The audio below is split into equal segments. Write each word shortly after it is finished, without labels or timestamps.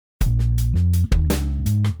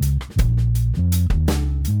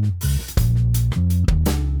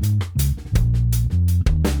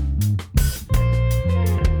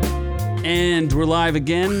And we're live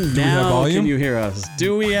again. Now can you hear us?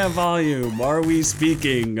 Do we have volume? Are we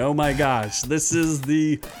speaking? Oh my gosh. This is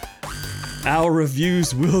the Our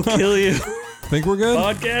Reviews Will Kill You Think we're good?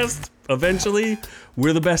 podcast. Eventually,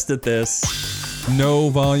 we're the best at this. No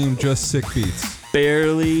volume, just sick beats.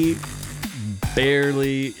 Barely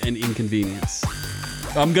an inconvenience.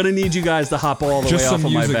 I'm gonna need you guys to hop all the Just way some off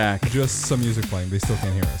of music, my back. Just some music playing. They still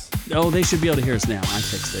can't hear us. Oh, they should be able to hear us now. I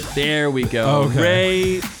fixed it. There we go. Okay.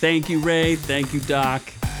 Ray, thank you, Ray. Thank you, Doc.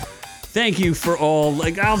 Thank you for all.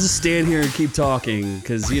 I'll just stand here and keep talking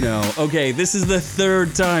because, okay, this is the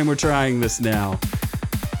third time we're trying this now.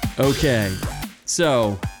 Okay,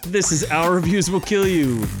 so this is Our Reviews Will Kill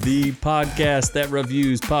You, the podcast that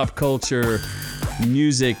reviews pop culture,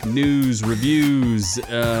 music, news, reviews,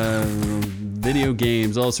 video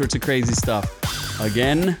games, all sorts of crazy stuff.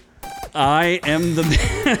 Again, I am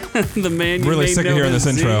the man you Really may sick of know hearing as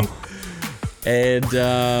this Z. intro.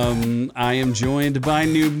 And I am joined by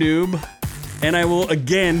Noob. And I will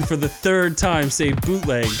again, for the third time, say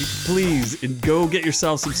bootleg. Please, and go get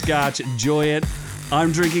yourself some scotch. Enjoy it.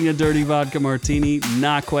 I'm drinking a dirty vodka martini.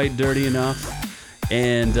 Not quite dirty enough.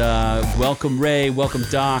 And welcome, Ray. Welcome,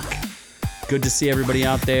 Doc. Good to see everybody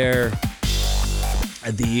out there.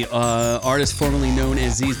 The artist formerly known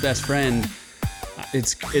as Z's best friend.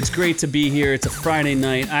 It's great to be here. It's a Friday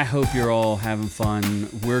night. I hope you're all having fun.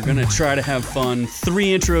 We're gonna try to have fun.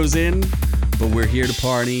 3 intros in, but we're here to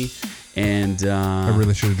party. And I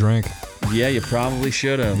really should have drank. yeah, you probably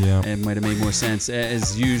should have. Yeah. It might have made more sense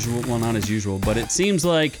as usual. Well, not as usual, but it seems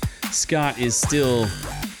like Scott is still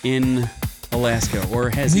in Alaska, or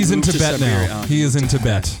has He's he in moved to Tibet Siberia? now. Oh, He is in moved to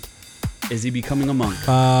Tibet. Is he becoming a monk?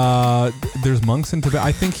 There's monks in Tibet.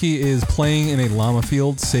 I think he is playing in a llama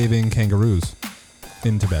field saving kangaroos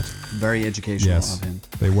in Tibet. Very educational Yes, of him.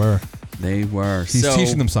 they were. They were. He's so,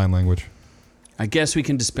 teaching them sign language. I guess we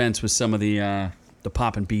can dispense with some of the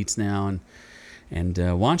poppin' beats now, and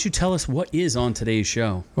why don't you tell us what is on today's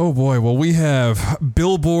show? Oh boy, well we have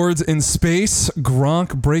billboards in space,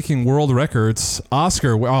 Gronk breaking world records,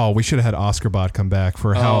 Oscar. Oh, we should have had Oscar Bot come back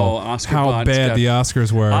for how Bot's bad the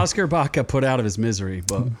Oscars were. Oscar Bot got put out of his misery,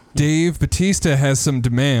 but Dave Bautista has some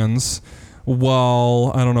demands.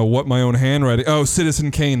 While I don't know what my own handwriting. Oh, Citizen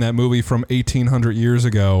Kane, that movie from 1800 years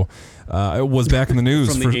ago, it was back in the news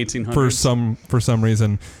From the 1800s. for some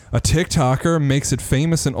reason. A TikToker makes it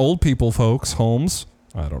famous in old people folks' homes.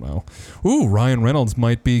 I don't know. Ooh, Ryan Reynolds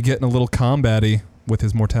might be getting a little combat-y with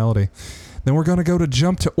his mortality. Then we're gonna go to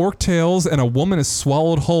jump to Orc Tales, and a woman is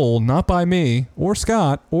swallowed whole, not by me or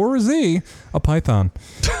Scott or Z, a python.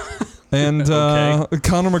 And Okay.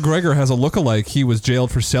 Conor McGregor has a lookalike. He was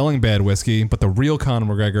jailed for selling bad whiskey, but the real Conor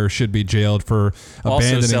McGregor should be jailed for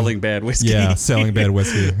abandoning... also selling bad whiskey. Yeah, selling bad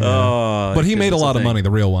whiskey. Yeah. Oh, but he made a that's lot of thing. money,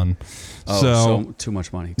 the real one. Oh, so too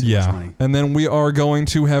much money. Too much money. And then we are going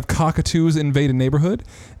to have cockatoos invade a neighborhood,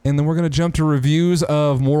 and then we're going to jump to reviews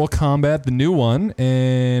of Mortal Kombat, the new one,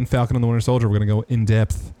 and Falcon and the Winter Soldier. We're going to go in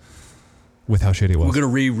depth with how shitty it was. We're gonna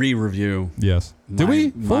re-review. Yes. Did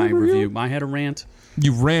we? My Full review? I had a rant.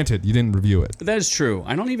 You ranted. You didn't review it. That is true.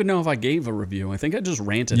 I don't even know if I gave a review. I think I just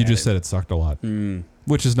ranted. You at just it. said it sucked a lot,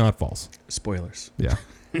 which is not false. Spoilers. Yeah.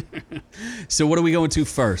 So what are we going to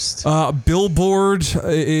first? Billboard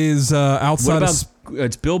is outside What of... about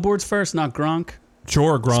it's billboards first, not Gronk?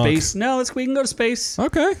 Sure, Gronk. Space? No, we can go to space.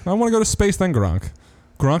 Okay, I want to go to space then Gronk.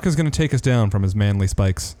 Gronk is going to take us down from his manly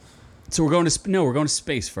spikes. So we're going to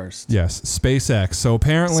space first. Yes, SpaceX. So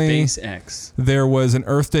apparently SpaceX. there was an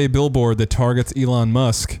Earth Day billboard that targets Elon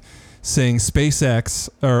Musk saying SpaceX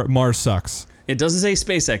or Mars sucks. It doesn't say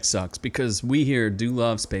SpaceX sucks because we here do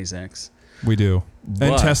love SpaceX. We do. But-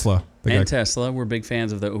 And Tesla. Tesla. We're big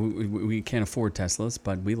fans of the. We can't afford Teslas,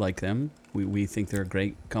 but we like them. We think they're a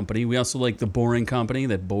great company. We also like the boring company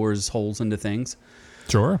that bores holes into things.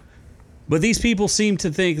 Sure. But these people seem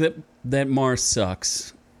to think that Mars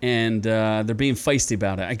sucks, and they're being feisty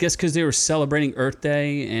about it. I guess because they were celebrating Earth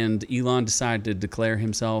Day, and Elon decided to declare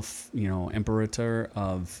himself, Imperator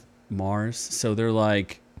of Mars. So they're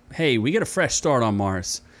like, hey, we get a fresh start on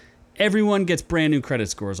Mars. Everyone gets brand new credit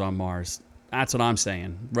scores on Mars. That's what I'm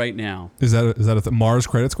saying right now. Is that Mars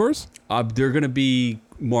credit scores? They're going to be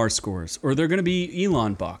Mars scores, or they're going to be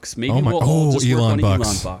Elon bucks. Maybe Oh my- we'll all oh, just Elon work on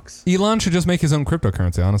bucks. Elon bucks. Elon should just make his own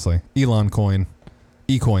cryptocurrency, honestly. Elon coin.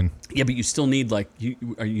 E-coin. Yeah, but you still need are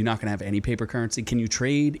you not going to have any paper currency? Can you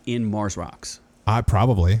trade in Mars rocks?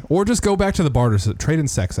 Probably. Or just go back to the barter. Trade in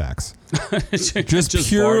sex acts. Just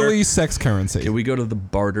purely barter. sex currency. Can we go to the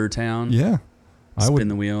barter town? Yeah. Spin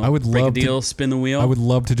the wheel. I would break love a deal. to, Spin the wheel. I would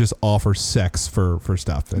love to just offer sex for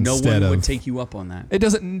stuff no instead one of. would take you up on that. It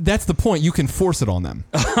doesn't. That's the point. You can force it on them.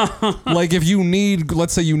 Like if you need,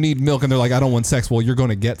 let's say you need milk, and they're like, "I don't want sex." Well, you're going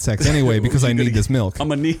to get sex anyway because I need this milk. I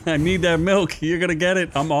need that milk. You're gonna get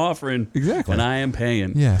it. I'm offering. Exactly. And I am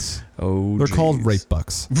paying. Yes. Oh, They're called geez. rape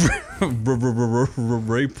bucks.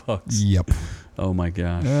 Rape bucks. Yep. Oh my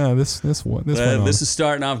gosh. Yeah. This This is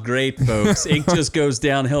starting off great, folks. It just goes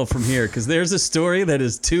downhill from here because there's a story that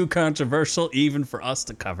is too controversial even for us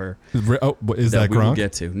to cover. Oh, is that we will Gronk?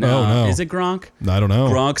 get to. No. Oh, no. Is it Gronk? I don't know.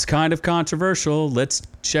 Gronk's kind of controversial. Let's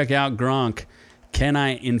check out Gronk. Can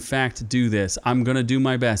I, in fact, do this? I'm going to do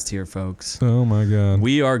my best here, folks. Oh my God.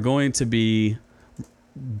 We are going to be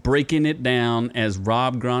breaking it down as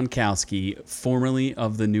Rob Gronkowski, formerly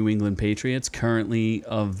of the New England Patriots, currently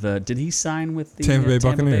of the... Did he sign with the Tampa Bay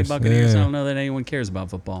Buccaneers? Yeah. I don't know that anyone cares about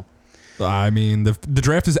football. I mean, the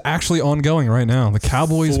draft is actually ongoing right now. The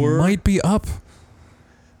Cowboys might be up.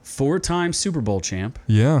 4-time Super Bowl champ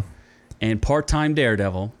Yeah. and part-time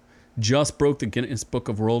Daredevil just broke the Guinness Book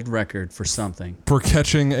of World Record for something. For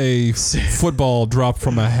catching a football dropped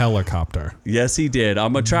from a helicopter. Yes, he did.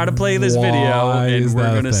 I'm gonna try to play this video, Why and is we're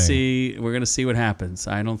that a gonna thing? see. We're gonna see what happens.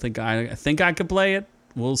 I think I could play it.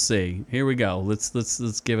 We'll see. Here we go.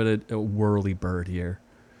 Let's give it a whirly bird here.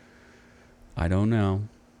 I don't know.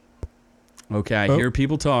 Okay, I hear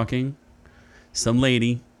people talking. Some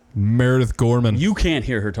lady. Meredith Gorman. You can't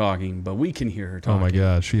hear her talking, but we can hear her talking. Oh my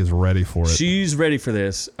God, she is ready for it. She's ready for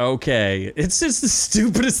this. Okay. It's just the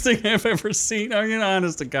stupidest thing I've ever seen. I mean,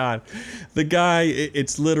 honest to God. The guy,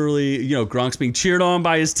 it's literally, Gronk's being cheered on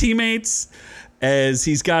by his teammates as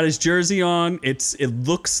he's got his jersey on. It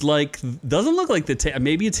looks like, doesn't look like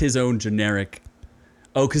maybe it's his own generic.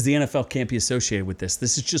 Oh, because the NFL can't be associated with this.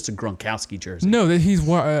 This is just a Gronkowski jersey. No, he's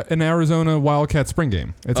an Arizona Wildcat spring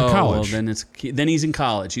game. It's a college. Well, then he's in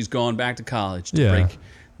college. He's gone back to college to Yeah. break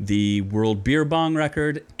the world beer bong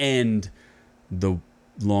record and the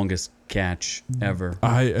longest catch ever.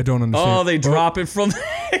 I don't understand. Oh, they drop it from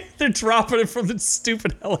they're dropping it from the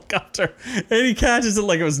stupid helicopter, and he catches it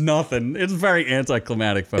like it was nothing. It's very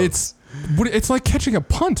anticlimactic, folks. It's like catching a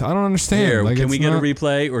punt. I don't understand. Here, Like, can we get not- a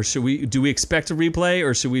replay, or do we expect a replay,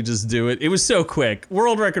 or should we just do it? It was so quick.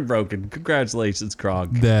 World record broken. Congratulations,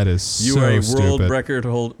 Gronk. That is You so are a stupid.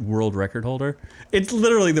 world record holder. It's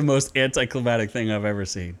literally the most anticlimactic thing I've ever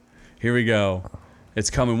seen. Here we go. It's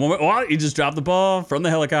coming. Oh, he just dropped the ball from the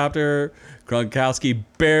helicopter. Gronkowski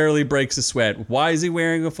barely breaks a sweat. Why is he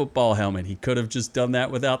wearing a football helmet? He could have just done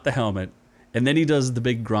that without the helmet. And then he does the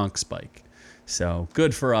big Gronk spike. So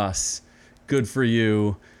good for us. Good for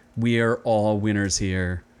you. We are all winners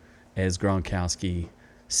here as Gronkowski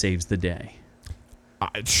saves the day.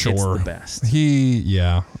 Sure. It's the best.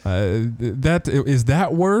 Is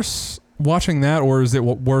that worse watching that, or is it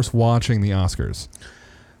worse watching the Oscars?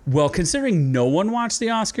 Well, considering no one watched the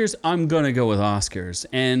Oscars, I'm going to go with Oscars.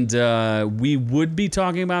 And we would be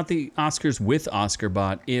talking about the Oscars with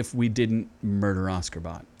OscarBot if we didn't murder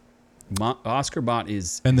OscarBot. OscarBot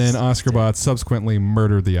is... And then OscarBot subsequently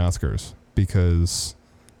murdered the Oscars because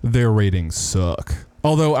their ratings suck.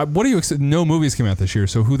 Although, what do you expect? No movies came out this year,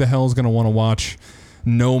 so who the hell is going to want to watch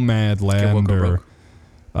Nomadland or...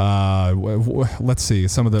 let's see,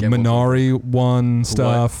 some of the Minari one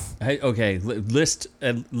stuff. Hey, okay, list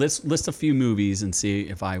a few movies and see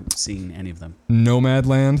if I've seen any of them.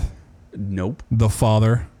 Nomadland. Nope. The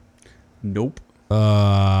Father. Nope.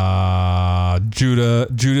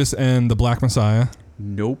 Judas and the Black Messiah.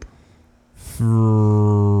 Nope.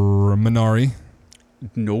 Minari.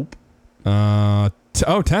 Nope.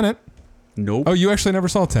 Tenet. Nope. Oh, you actually never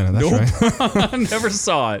saw Tenet. That's Nope. right. I never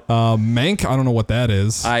saw it. Mank. I don't know what that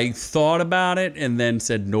is. I thought about it and then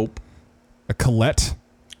said nope. Colette.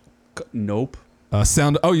 Nope.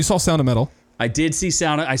 Sound. Oh, you saw Sound of Metal. I did see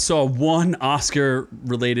Sound. I saw one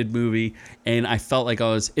Oscar-related movie, and I felt like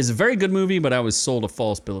it's a very good movie, but I was sold a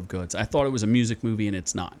false bill of goods. I thought it was a music movie, and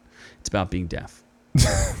it's not. It's about being deaf.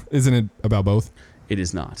 Isn't it about both? It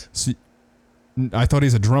is not. So, I thought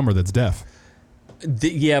he's a drummer that's deaf.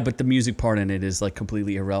 Yeah, but the music part in it is like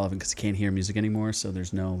completely irrelevant because he can't hear music anymore, so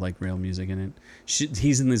there's no like real music in it.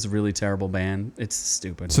 He's in this really terrible band. It's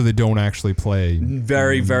stupid. So they don't actually play.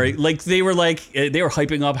 Very, very they were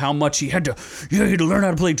hyping up how much he had to learn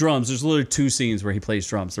how to play drums. There's literally 2 scenes where he plays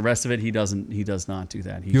drums. The rest of it he does not do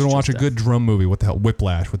that. You want to watch a good drum movie? What the hell?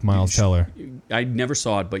 Whiplash with Miles Teller. I never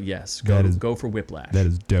saw it, but yes, go for Whiplash. That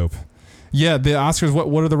is dope. Yeah, the Oscars.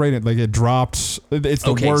 What are the ratings? Like it dropped. It's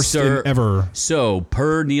the worst ever. So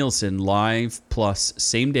per Nielsen, live plus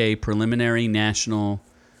same day preliminary national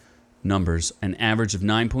numbers, an average of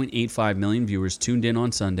 9.85 million viewers tuned in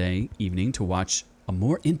on Sunday evening to watch a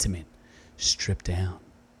more intimate, stripped down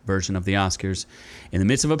version of the Oscars in the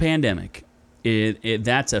midst of a pandemic.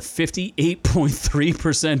 That's a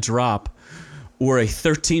 58.3% drop, or a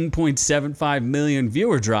 13.75 million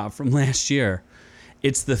viewer drop from last year.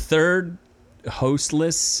 It's the third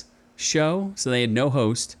hostless show, so they had no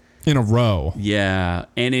host in a row. Yeah,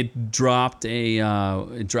 and it dropped to a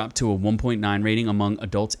 1.9 rating among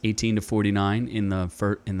adults 18 to 49 in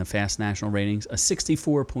the Fast National ratings, a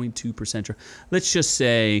 64.2% drop. Let's just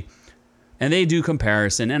say, and they do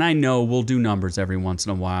comparison, and I know we'll do numbers every once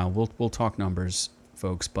in a while. We'll talk numbers,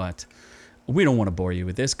 folks, but we don't want to bore you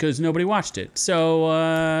with this because nobody watched it.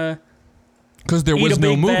 So because there was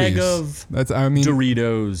no movies. Bag of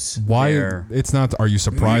Doritos. Why? There. It's not. Are you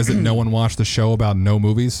surprised that no one watched the show about no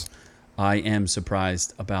movies? I am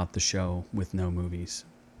surprised about the show with no movies.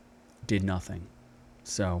 Did nothing.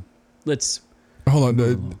 So let's. Hold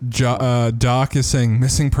on. Doc is saying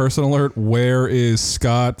missing person alert. Where is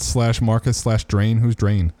Scott/Marcus/Drain? Who's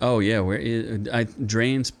Drain? Oh yeah, where is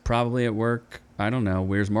Drain's probably at work. I don't know.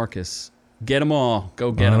 Where's Marcus? Get them all.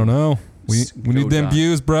 Go get them. I don't know. We need them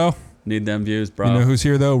views, bro. Need them views, bro. You know who's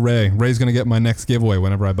here though? Ray. Ray's gonna get my next giveaway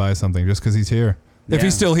whenever I buy something, just because he's here. Yeah. If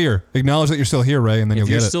he's still here, acknowledge that you're still here, Ray, and then you'll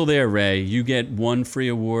get it. If you're still there, Ray, you get one free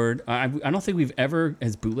award. I don't think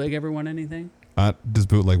has Bootleg ever won anything? Does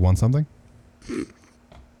Bootleg want something?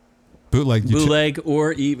 Bootleg,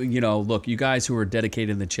 or even, look, you guys who are dedicated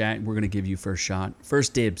in the chat, we're gonna give you first shot,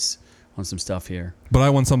 first dibs on some stuff here. But I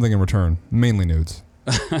want something in return, mainly nudes,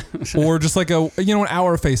 or just like an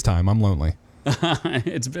hour of FaceTime. I'm lonely.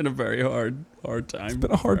 It's been a very hard time. It's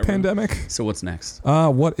been a hard pandemic. So what's next?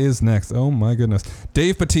 What is next? Oh my goodness.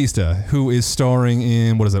 Dave Bautista, who is starring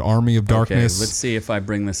in, what is it, Army of Darkness? Okay, let's see if I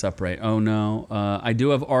bring this up right. Oh no, I do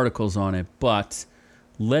have articles on it, but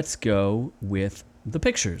let's go with the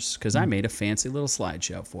pictures, because I made a fancy little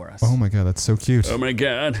slideshow for us. Oh my god, that's so cute. Oh my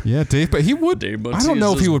god. Yeah, Dave, but he would. I don't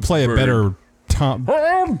know if he would play a better Tom.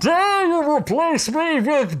 How dare you replace me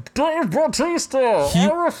with Dave Bautista? I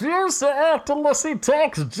refuse to act unless he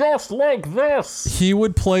talks just like this. He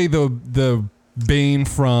would play the Bane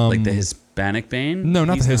from... Like the Hispanic Bane? No,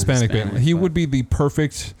 not the Hispanic Bane. He would be the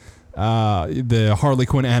perfect the Harley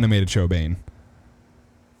Quinn animated show Bane.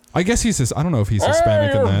 I guess I don't know if he's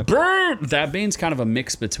Hispanic in that. Bane! That Bane's kind of a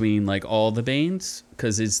mix between like all the Banes,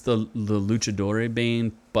 because it's the luchador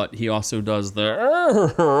Bane, but he also does the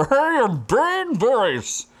hey, Bane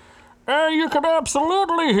voice. You can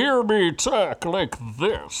absolutely hear me talk like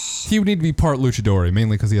this. He would need to be part luchador,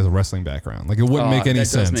 mainly because he has a wrestling background. Like, it wouldn't make any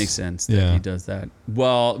sense. That does make sense that he does that.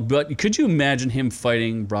 Well, but could you imagine him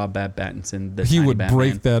fighting Rob Pattinson? He would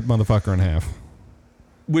break that motherfucker in half.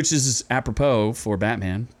 Which is apropos for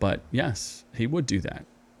Batman, but yes, he would do that.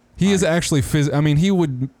 He is actually he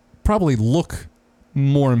would probably look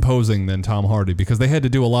more imposing than Tom Hardy, because they had to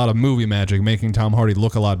do a lot of movie magic making Tom Hardy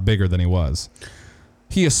look a lot bigger than he was.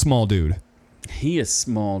 He is small dude. He is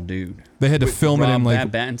small dude. They had to film it in like...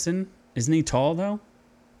 Rob Pattinson? Isn't he tall though?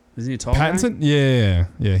 Isn't he a tall Pattinson? guy?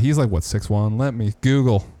 Yeah. He's like, what, 6'1"? Let me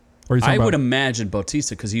Google. I would imagine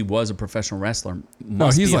Bautista, because he was a professional wrestler.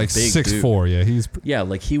 He's like 6'4". Yeah,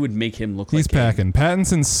 like he would make him look like... He's packing.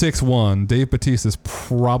 Pattinson's 6'1". Dave Bautista's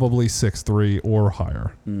probably 6'3" or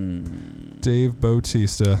higher. Dave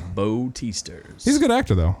Bautista. Bautista's. He's a good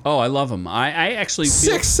actor, though. Oh, I love him. I actually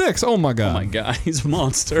feel... 6'6". Oh, my God. Oh, my God. He's a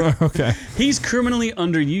monster. Okay. He's criminally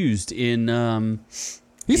underused in...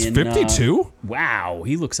 He's 52? Wow.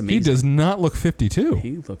 He looks amazing. He does not look 52.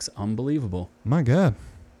 He looks unbelievable. My God.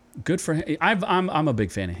 Good for him. I'm a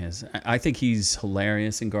big fan of his. I think he's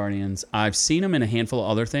hilarious in Guardians. I've seen him in a handful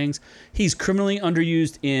of other things. He's criminally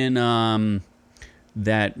underused in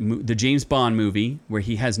the James Bond movie where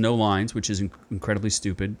he has no lines, which is incredibly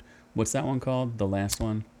stupid. What's that one called? The last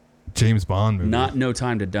one? James Bond movie. Not No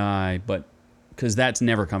Time to Die, but because that's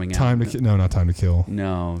never coming out. Not Time to Kill.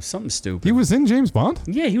 No, something stupid. He was in James Bond?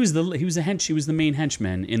 Yeah, he was the main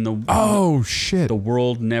henchman in the... Oh, shit. The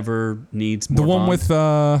World Never Needs More The one Bond. with...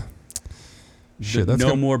 Shit, that's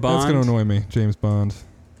More Bond? That's going to annoy me. James Bond.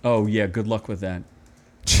 Oh, yeah, good luck with that.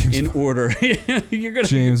 Order. You're gonna...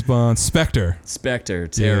 James Bond. Spectre.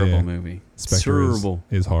 Terrible movie. Spectre terrible.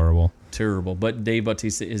 Is horrible. Terrible. But Dave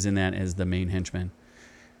Bautista is in that as the main henchman.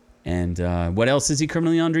 And what else is he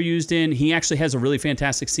criminally underused in? He actually has a really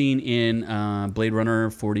fantastic scene in Blade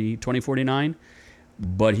Runner 2049,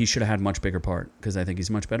 but he should have had a much bigger part, because I think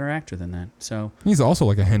he's a much better actor than that. So he's also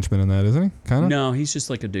like a henchman in that, isn't he? Kind of. No, he's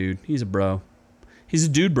just like a dude. He's a bro. He's a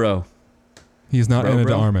dude, bro. He's not Ana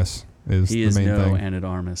de Armas. He is the main thing. Ana de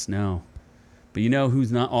Armas. No, but you know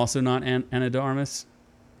who's not Ana de Armas?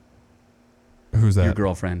 Who's that? Your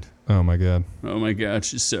girlfriend. Oh my God. Oh my God,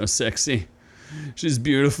 she's so sexy. She's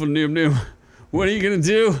beautiful, Noob Noob. What are you gonna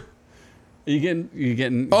do? You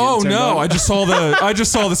getting? Oh turned no! on? I just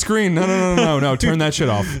saw the screen. No! Turn that shit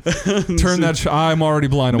off. Turn that. I'm already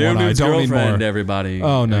blind to Noob one eye. Noob's Don't need girlfriend, more. everybody.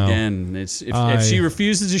 Oh, no. Again, if she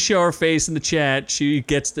refuses to show her face in the chat, she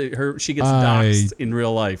gets doxxed in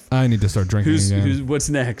real life. I need to start drinking again. What's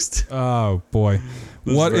next? Oh boy.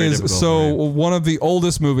 This is What very is difficult so for one of the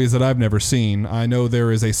oldest movies that I've never seen? I know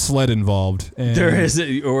there is a sled involved. And There is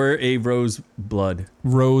a Rosebud.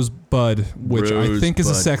 Rosebud, which I think is a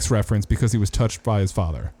Rosebud. sex reference because he was touched by his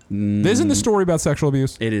father. Isn't the story about sexual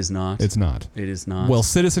abuse? It is not. It's not. It is not. Well,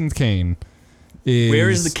 Citizen Kane is. Where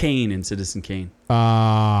is the cane in Citizen Kane?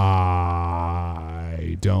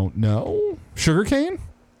 I don't know. Sugar cane?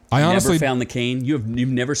 I honestly never found the cane. You've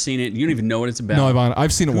never seen it. You don't even know what it's about. No,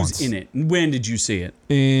 I've seen it Who's once. in it? When did you see it?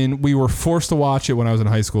 We were forced to watch it when I was in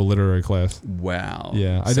high school literary class. Wow.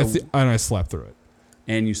 Yeah, I slept through it.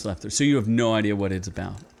 And you slept through. So you have no idea what it's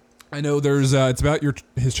about. I know there's it's about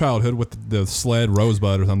his childhood with the sled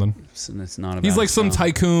Rosebud or something. So it's not about. He's like some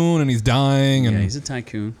tycoon and he's dying and yeah, he's a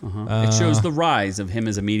tycoon. It shows the rise of him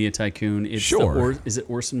as a media tycoon. It's Sure. Is it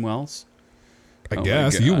Orson Welles? I Oh my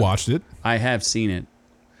guess you God. watched it. I have seen it.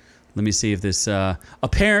 Let me see if this.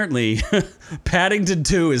 Apparently, Paddington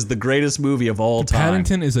 2 is the greatest movie of all time.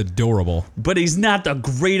 Paddington is adorable. But he's not the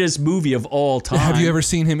greatest movie of all time. Have you ever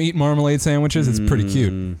seen him eat marmalade sandwiches? It's pretty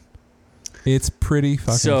cute. It's pretty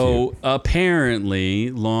fucking cute. So apparently,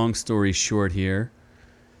 long story short here,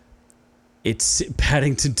 it's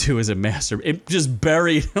Paddington 2 is a master. It just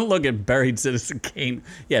buried. Look at buried Citizen Kane.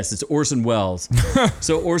 Yes, it's Orson Welles.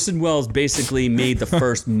 So Orson Welles basically made the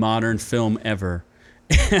first modern film ever.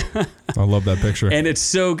 I love that picture. And it's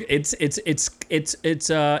so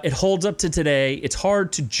it holds up to today. It's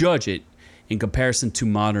hard to judge it in comparison to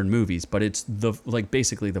modern movies, but it's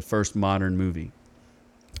basically the first modern movie.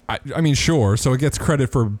 I mean, sure. So it gets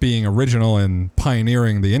credit for being original and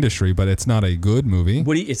pioneering the industry, but it's not a good movie.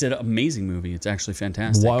 It's an amazing movie. It's actually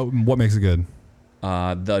fantastic. What makes it good?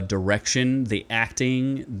 The direction, the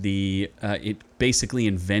acting, it basically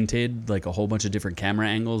invented like a whole bunch of different camera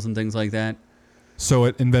angles and things like that. So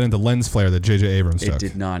it invented the lens flare that J.J. Abrams took. It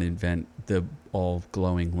did not invent the all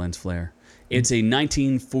glowing lens flare. It's a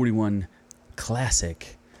 1941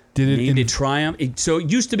 classic. Named a triumph. So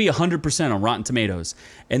it used to be 100% on Rotten Tomatoes,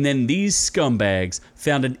 and then these scumbags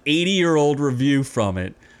found an 80-year-old review from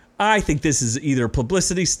it. I think this is either a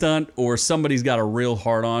publicity stunt or somebody's got a real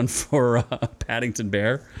hard-on for Paddington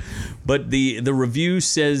Bear. But the review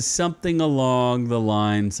says something along the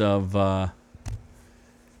lines of,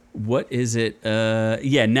 what is it?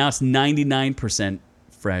 Yeah, now it's 99%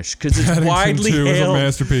 fresh because it's Paddington widely 2 is a hailed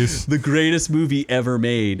masterpiece. the greatest movie ever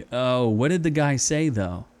made. Oh, what did the guy say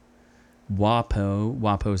though?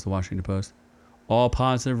 WAPO is the Washington Post. All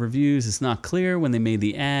positive reviews. It's not clear when they made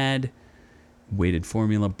the ad. Weighted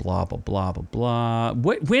formula. Blah blah blah blah blah.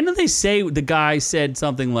 When did they say the guy said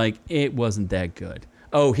something like it wasn't that good?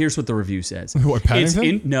 Oh, here's what the review says. What,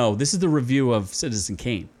 Paddington? No, this is the review of Citizen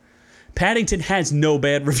Kane. Paddington has no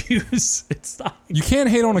bad reviews. It's not. You can't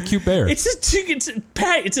hate on a cute bear. It's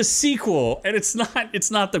a sequel, and it's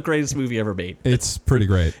not the greatest movie ever made. It's pretty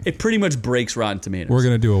great. It pretty much breaks Rotten Tomatoes. We're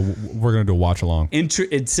gonna do a watch along.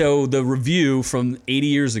 So the review from 80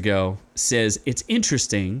 years ago says it's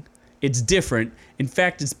interesting, it's different. In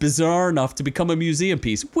fact, it's bizarre enough to become a museum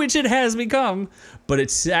piece, which it has become. But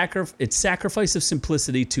its sacrifice of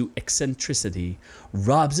simplicity to eccentricity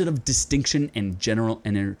robs it of distinction and general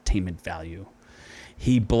entertainment value.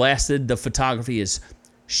 He blasted the photography as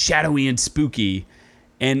shadowy and spooky,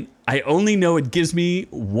 and I only know it gives me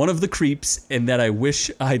one of the creeps, and that I wish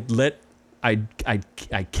I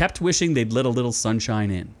kept wishing they'd let a little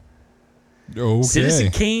sunshine in. Okay.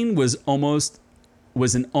 Citizen Kane was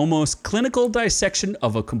an almost clinical dissection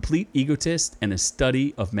of a complete egotist and a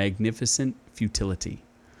study of magnificent futility.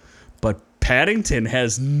 But Paddington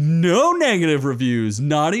has no negative reviews,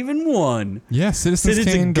 not even one. Yeah, Citizen It's a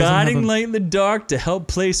Kane doesn't have guiding a- light in the dark to help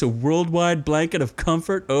place a worldwide blanket of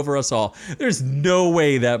comfort over us all. There's no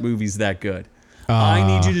way that movie's that good. I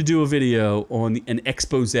need you to do a video on an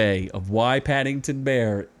expose of why Paddington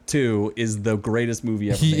Bear 2 is the greatest movie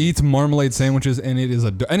ever He made. eats marmalade sandwiches, and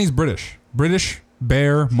and he's British. British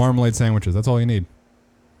bear marmalade sandwiches. That's all you need.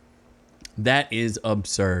 That is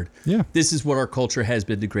absurd. Yeah. This is what our culture has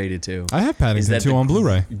been degraded to. I have Paddington 2 on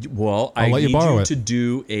Blu-ray. Well, I'll I let you need borrow you it. to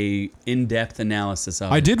do a in-depth analysis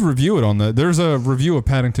of I it did review it there's a review of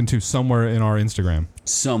Paddington 2 somewhere in our Instagram.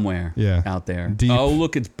 somewhere Yeah. out there. Deep. Oh,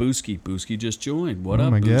 look, it's Booski. Booski just joined. What Oh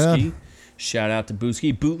up, my Booski? God. Shout out to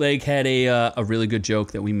Booski. Bootleg had a really good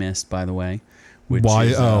joke that we missed, by the way. Which Why?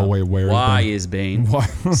 Is, where why is is Bane? Why?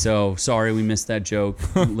 So sorry we missed that joke.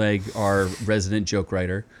 Bootleg, our resident joke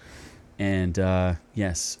writer. And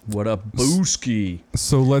yes, what up, Booski?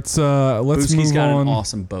 So let's Booski's move got on. an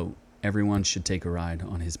awesome boat. Everyone should take a ride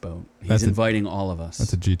on his boat. He's That's inviting all of us.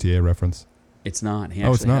 That's a GTA reference. It's not. He Oh,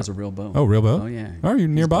 it's actually not? has a real boat. Oh, real boat? Oh, yeah. Are you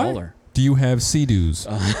He's nearby? baller. Do you have Sea-Doos?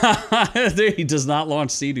 He does not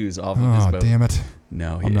launch Sea-Doos off of his Oh, boat. damn it.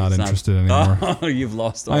 No, I'm not interested anymore. Oh, you've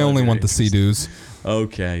lost all I of only your want the interest. Sea-Doos.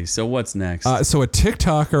 Okay, so what's next? So a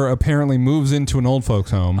TikToker apparently moves into an old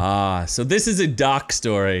folks home So this is a doc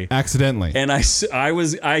story. accidentally. And I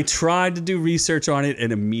tried to do research on it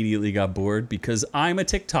and immediately got bored because I'm a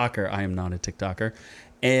TikToker. I am not a TikToker.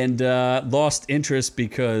 And lost interest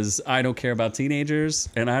because I don't care about teenagers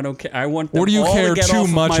and I don't care. I want them Or do you all care to get too off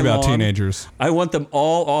of much my about lawn. teenagers I want them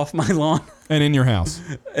all off my lawn. and in your house?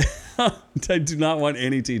 I do not want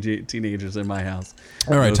any teenagers in my house.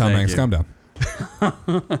 All right, No, Tom thank Hanks, you. calm down.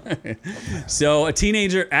 So a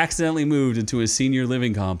teenager accidentally moved into a senior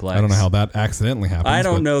living complex. I don't know how that accidentally happens. I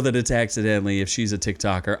don't but know that it's accidentally if she's a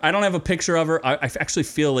TikToker. I don't have a picture of her. I actually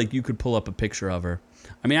feel like you could pull up a picture of her.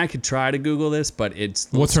 I mean, I could try to Google this, but it's a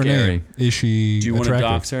little What's her scary. name? Is she Do you want to attractive?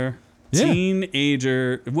 dox her? Yeah.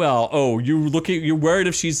 Teenager. Well, you're worried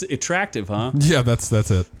if she's attractive, huh? Yeah, that's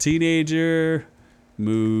it. Teenager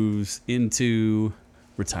moves into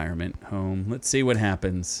retirement home. Let's see what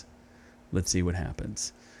happens.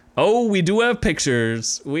 Oh, we do have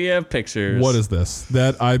pictures. We have pictures. What is this?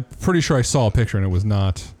 That I'm pretty sure I saw a picture and it was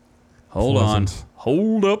not. Hold on. Pleasant.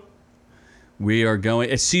 Hold up. We are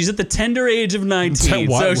going. She's at the tender age of 19,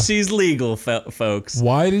 Why- so she's legal, folks.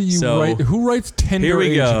 Why do you So, write? Who writes tender Here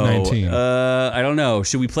we age go. of 19? I don't know.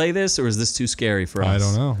 Should we play this, or is this too scary for us? I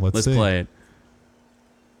don't know. Let's see. play it.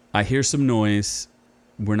 I hear some noise.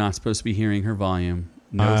 We're not supposed to be hearing her volume.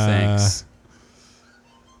 No thanks.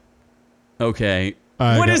 Okay.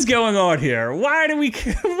 What is going on here?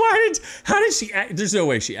 How did she? There's no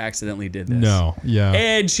way she accidentally did this. No. Yeah.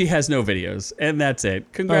 And she has no videos, and that's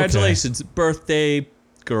it. Congratulations, birthday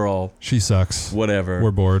girl. She sucks. Whatever. We're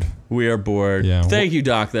bored. We are bored. Yeah. Thank you,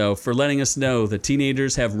 Doc, though, for letting us know that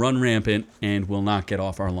teenagers have run rampant and will not get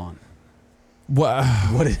off our lawn. What?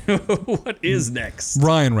 What is next?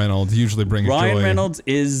 Ryan Reynolds usually brings Ryan joy. Reynolds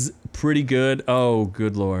is pretty good. Oh,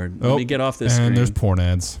 good Lord. Let me get off this and screen. there's porn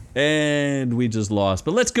ads. And we just lost.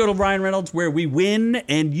 But let's go to Ryan Reynolds where we win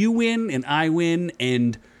and you win and I win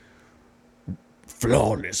and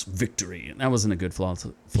flawless victory. And that wasn't a good flawless He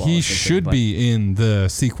victory, should but- be in the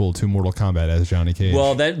sequel to Mortal Kombat as Johnny Cage.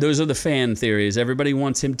 Well, those are the fan theories. Everybody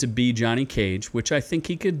wants him to be Johnny Cage, which I think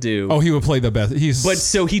he could do. oh, he would play the best. But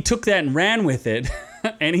so he took that and ran with it,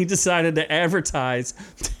 and he decided to advertise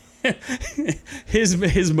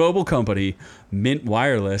his mobile company, Mint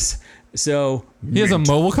Wireless. So he has a Mint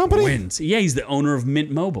mobile company. wins. Yeah, he's the owner of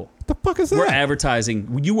Mint Mobile. What the fuck is that? We're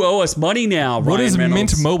advertising. You owe us money now, what Ryan is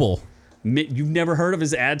Reynolds. Mint Mobile? You've never heard of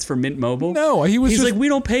his ads for Mint Mobile? No, he's He's just like, we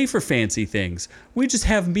don't pay for fancy things. We just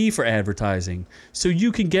have me for advertising, so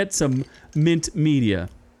you can get some Mint media.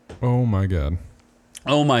 Oh my god.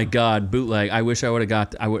 Oh my God, bootleg! I wish I would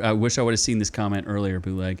have I wish I would have seen this comment earlier,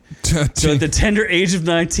 bootleg. So at the tender age of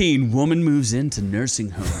 19, woman moves into nursing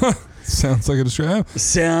home. Sounds like a distraction.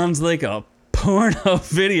 Sounds like a porno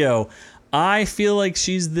video. I feel like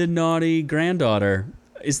she's the naughty granddaughter.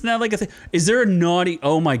 Isn't that like a thing? Is there a naughty?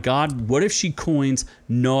 Oh my God! What if she coins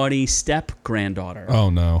naughty step granddaughter? Oh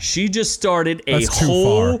no. She just started a That's too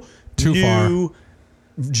whole far. Too new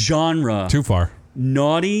genre. Too far.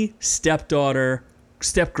 Naughty stepdaughter,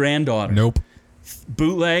 step granddaughter. Nope.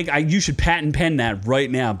 Bootleg. You should patent pen that right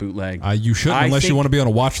now, bootleg. You shouldn't I unless you think- want to be on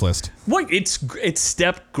a watch list. What? It's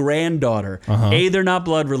step granddaughter. Uh-huh. A, they're not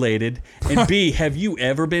blood related, and B, have you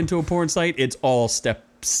ever been to a porn site? It's all step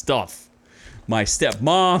stuff. My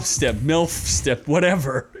stepmom, step milf, step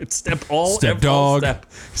whatever. It's step all Stepdog.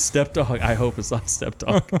 Stepdog. I hope it's not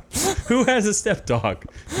stepdog. Who has a stepdog?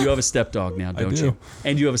 You have a stepdog now, don't do. you?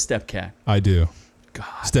 And you have a stepcat. I do. God.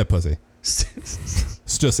 Step pussy. so,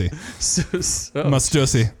 Stussy. so, My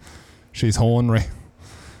Stussy. She's ornery.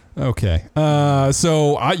 Okay.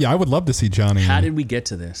 So I would love to see Johnny. how did we get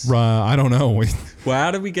to this? I don't know. Well,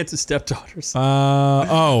 how did we get to stepdaughters?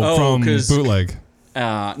 From 'cause- bootleg.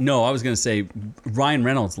 No, I was going to say Ryan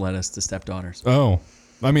Reynolds led us to stepdaughters. Oh.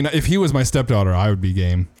 I mean, if he was my stepdaughter, I would be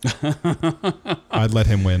game. I'd let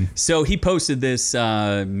him win. So he posted this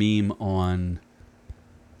meme on,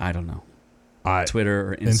 I don't know,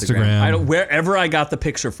 Twitter or Instagram. Wherever I got the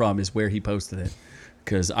picture from is where he posted it,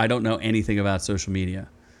 because I don't know anything about social media.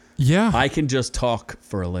 Yeah. I can just talk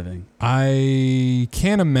for a living. I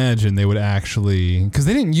can't imagine they would actually, because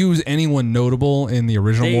they didn't use anyone notable in the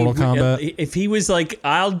original Mortal Kombat. If he was like,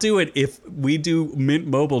 I'll do it if we do Mint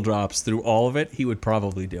Mobile drops through all of it, he would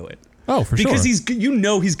probably do it. Oh, for sure. Because he's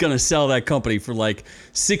going to sell that company for like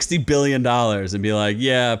 $60 billion and be like,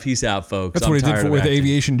 yeah, peace out, folks. That's what he did with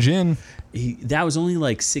Aviation Gin. That was only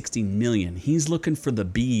like 60 million. He's looking for the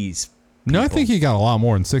bees. No, I think he got a lot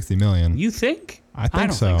more than 60 million. You think? I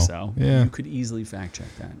don't think so. Yeah. You could easily fact check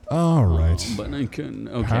that. All right. But I couldn't.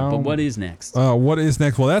 Okay, but what is next? What is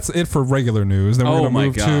next? Well, that's it for regular news. Then we're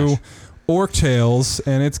going to move to Orc Tales,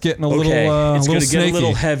 and it's getting a little it's going to get a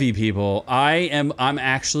little heavy, people. I'm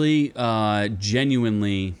actually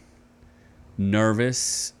genuinely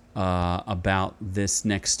nervous about this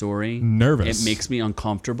next story. Nervous. It makes me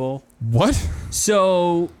uncomfortable. What?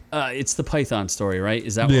 So it's the Python story, right?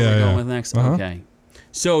 Is that what we're going with next? Uh-huh. Okay.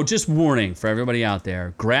 So just warning for everybody out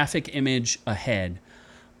there, graphic image ahead.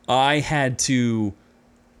 I had to,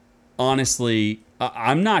 honestly,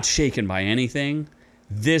 I'm not shaken by anything.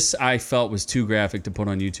 This I felt was too graphic to put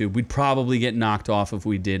on YouTube. We'd probably get knocked off if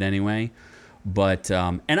we did anyway. But,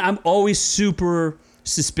 and I'm always super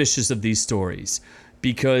suspicious of these stories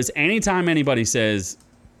because anytime anybody says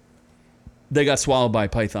they got swallowed by a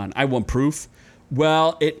python, I want proof.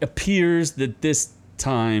 Well, it appears that this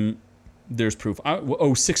time there's proof.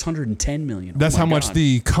 610 million. That's how much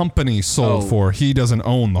the company sold for. He doesn't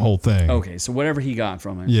own the whole thing. Okay, so whatever he got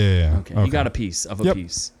from it. Yeah. Okay. He got a piece of a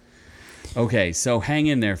piece. Okay, so hang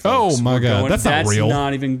in there, folks. Oh my God, that's not real. That's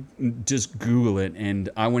not even, just Google it, and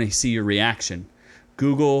I want to see your reaction.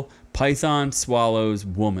 Google Python swallows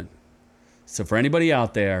woman. So for anybody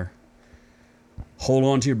out there, hold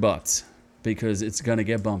on to your butts because it's going to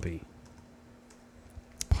get bumpy.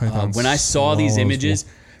 When I saw these images,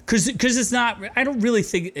 because it's not, I don't really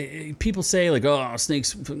think, people say like, oh,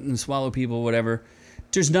 snakes swallow people, whatever.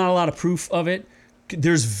 There's not a lot of proof of it.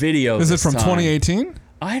 There's video. Is it from 2018?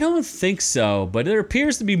 I don't think so, but there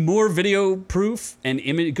appears to be more video proof and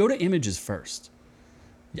go to images first.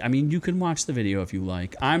 I mean, you can watch the video if you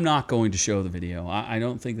like. I'm not going to show the video. I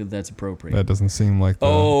don't think that that's appropriate. That doesn't seem like the...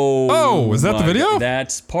 Oh, is that the video?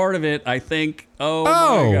 That's part of it, I think. Oh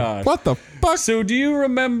my God. What the fuck? So do you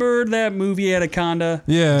remember that movie Anaconda?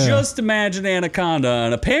 Yeah. Just imagine Anaconda.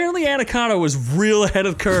 And apparently Anaconda was real ahead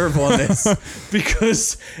of the curve on this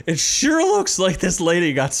because it sure looks like this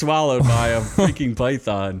lady got swallowed by a freaking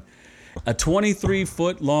python. A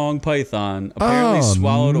 23-foot long python apparently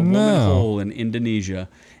swallowed a woman whole in Indonesia.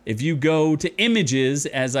 If you go to images,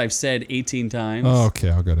 as I've said 18 times. Oh, okay,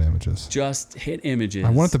 I'll go to images. Just hit images. I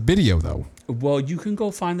want the video, though. Well, you can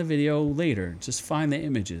go find the video later. Just find the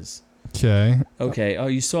images. Okay. Okay. Oh,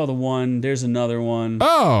 you saw the one. There's another one.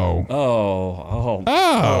 Oh. Oh.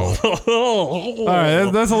 All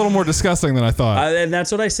right, that's a little more disgusting than I thought. And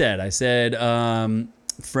that's what I said. I said,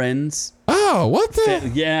 friends. Oh, what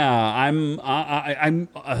the? Yeah,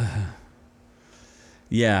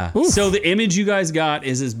 yeah. Oof. So the image you guys got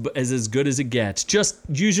is as good as it gets. Just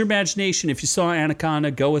use your imagination. If you saw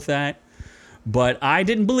Anaconda, go with that. But I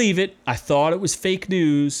didn't believe it. I thought it was fake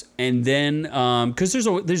news. And then, because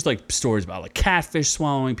there's like stories about like catfish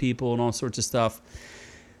swallowing people and all sorts of stuff.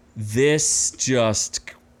 This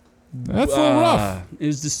just... That's a little rough. It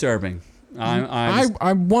was disturbing.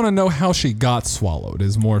 I want to know how she got swallowed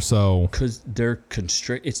is more so. Because they're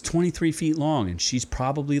it's 23 feet long, and she's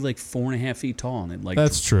probably like 4.5 feet tall. And like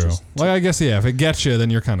that's true. I guess, yeah, if it gets you,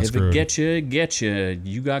 then you're kind of screwed. If it gets you,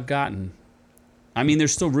 you got gotten. I mean,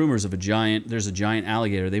 there's still rumors of there's a giant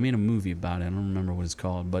alligator. They made a movie about it. I don't remember what it's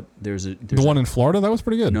called, but there's the one in Florida? That was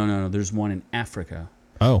pretty good. No. There's one in Africa.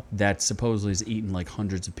 Oh. That supposedly has eaten like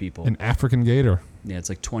hundreds of people. An African gator. Yeah, it's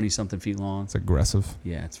like 20-something feet long. It's aggressive.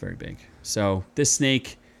 Yeah, it's very big. So this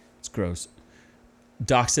snake, it's gross.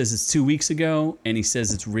 Doc says it's 2 weeks ago, and he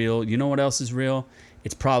says it's real. You know what else is real?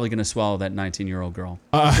 It's probably going to swallow that 19-year-old girl.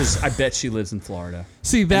 Because I bet she lives in Florida.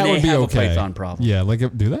 See, that would be okay. They have a python problem. Yeah, like,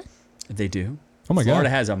 do they? They do. Oh, my God. Florida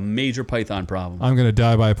has a major python problem. I'm going to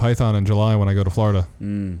die by a python in July when I go to Florida.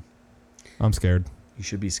 I'm scared. You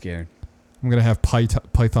should be scared. I'm going to have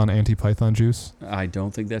python anti-python juice. I don't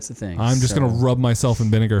think that's the thing. I'm just going to rub myself in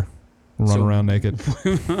vinegar. Run around naked.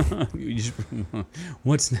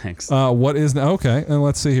 What's next? What is... Okay, and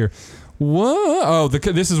let's see here. What? Oh,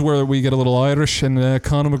 this is where we get a little Irish and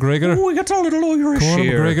Conor McGregor. Oh, we got a little Irish Conor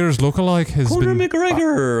here. McGregor's lookalike has Conor been...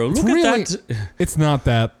 McGregor. Look really, at that. It's not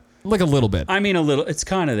that... Like a little bit. I mean, a little. It's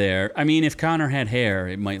kind of there. I mean, if Conor had hair,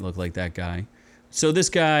 it might look like that guy. So this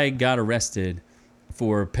guy got arrested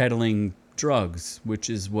for peddling drugs,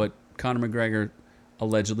 which is what Conor McGregor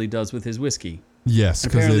allegedly does with his whiskey. Yes,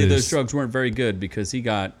 because Apparently those drugs weren't very good because he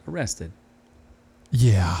got arrested.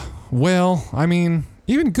 Yeah. Well, I mean,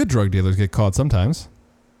 even good drug dealers get caught sometimes.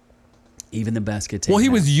 Even the best get taken Well, he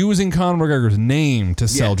out. was using Conor McGregor's name to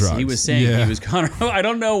sell drugs. He was saying he was Conor. I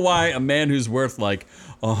don't know why a man who's worth like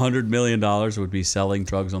 $100 million would be selling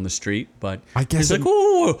drugs on the street, but I guess he's like,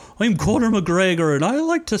 oh, I'm Conor McGregor and I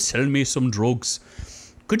like to sell me some drugs.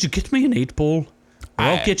 Could you get me an 8-ball?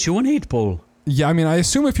 I'll get you an 8-ball. Yeah, I mean, I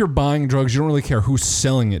assume if you're buying drugs, you don't really care who's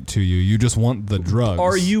selling it to you. You just want the drugs.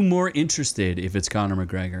 Are you more interested if it's Conor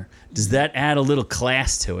McGregor? Does that add a little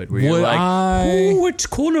class to it? Where you're Would like, I- oh, it's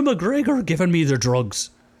Conor McGregor giving me the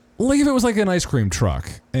drugs. Like if it was like an ice cream truck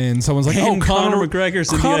and someone's like, And oh, Conor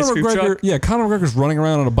McGregor's in the ice cream truck? Yeah, Conor McGregor's running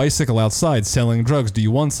around on a bicycle outside selling drugs. Do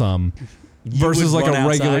you want some? Versus would like run a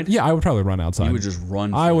regular. outside? Yeah, I would probably run outside. You would just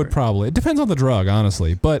run. I for would it. probably. It depends on the drug,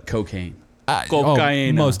 honestly. But Cocaine. oh,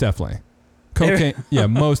 Cocaine. most definitely. Cocaine. Yeah,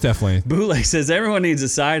 most definitely. Bootleg says everyone needs a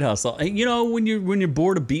side hustle. Hey, you know, when you're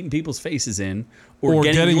bored of beating people's faces in, or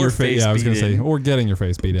getting your face Yeah, I was beat gonna say, in, or getting your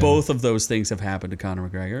face beat in. both of those things have happened to Conor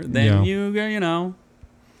McGregor. Then you know,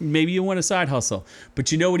 maybe you want a side hustle.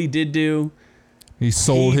 But you know what he did do? He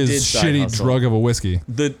sold He his did side shitty hustle. drug of a whiskey.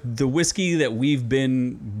 The whiskey that we've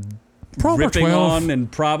been Proper ripping 12. on,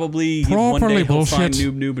 and probably one Properly day he'll find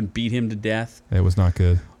bullshit. Noob and beat him to death. It was not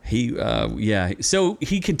good. He, so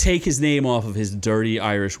he can take his name off of his dirty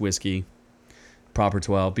Irish whiskey, Proper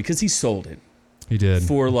 12, because he sold it He did.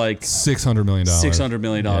 for like $600 million. $600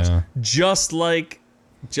 million, Yeah. just like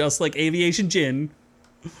aviation gin.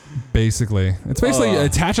 Basically. It's basically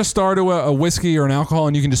attach a star to a whiskey or an alcohol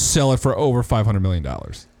and you can just sell it for over $500 million. I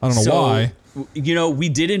don't know why. You know, we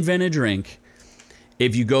did invent a drink.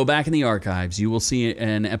 If you go back in the archives, you will see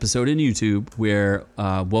an episode in YouTube where,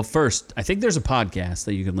 first, I think there's a podcast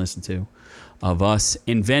that you can listen to of us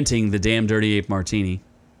inventing the damn Dirty Ape Martini,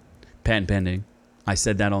 patent pending. I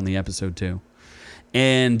said that on the episode too.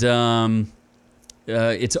 And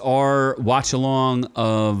it's our watch along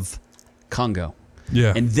of Congo.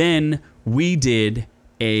 Yeah. And then we did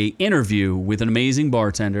a interview with an amazing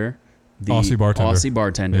bartender, the Aussie bartender. Aussie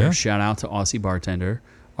bartender. Yeah. Shout out to Aussie bartender,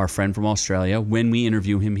 our friend from Australia. When we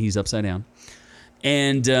interview him, he's upside down,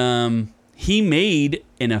 and he made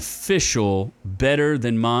an official better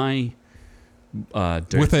than my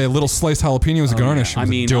dirty. With a little sliced jalapeno as a garnish. Yeah. It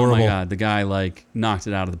was adorable. Oh my god, the guy like knocked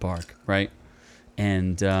it out of the park, right?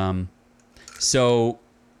 And so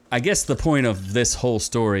I guess the point of this whole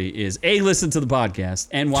story is listen to the podcast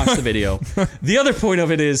and watch the video. The other point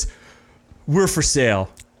of it is we're for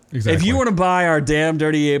sale. Exactly. If you want to buy our damn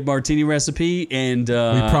Dirty Ape Martini recipe and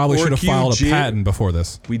we probably should have Orcu filed a gin- patent before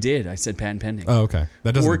this. We did. I said patent pending. Oh, okay.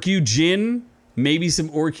 That doesn't. Orcu gin, maybe some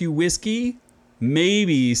Orcu whiskey,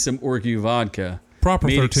 maybe some Orcu vodka. Proper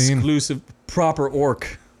Made 13. exclusive proper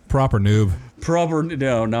orc. Proper noob.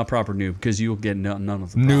 No, not proper noob, because you'll get none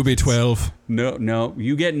of the Newbie profits. 12. No,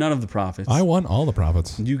 you get none of the profits. I want all the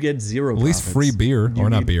profits. You get zero. At least profits. free beer. You or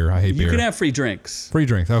not need- beer. I hate beer. You can have free drinks. free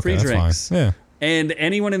drinks. Okay, free that's drinks. fine. Yeah. And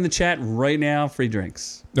anyone in the chat right now, free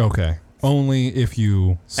drinks. Okay. Only if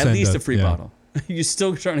you send At least a free yeah. bottle. You're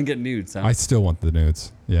still trying to get nudes, huh? I still want the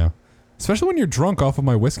nudes. Yeah. Especially when you're drunk off of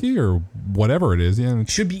my whiskey or whatever it is. Yeah.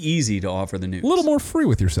 It's Should be easy to offer the nudes. a little more free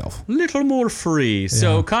with yourself. Little more free.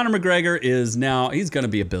 So Yeah. Conor McGregor is now, he's going to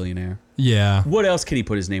be a billionaire. Yeah. What else can he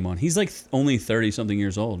put his name on? He's like only 30-something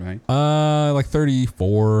years old, right? Like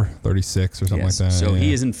 34, 36 or something Yes. like that. So yeah.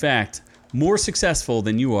 he is, in fact, more successful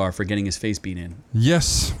than you are for getting his face beat in.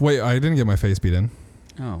 Yes. Wait, I didn't get my face beat in.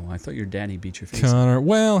 Oh, I thought your daddy beat your face in. Connor.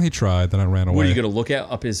 Well, he tried. Then I ran away. What are you going to look at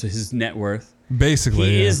up his net worth? Basically.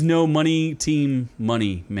 He yeah. is no money team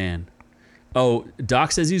money man. Oh,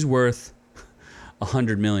 Doc says he's worth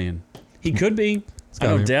 $100 million. He could be. I gotta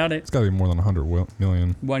don't be- doubt it. It's got to be more than 100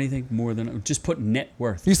 million. Why do you think more than? Just put net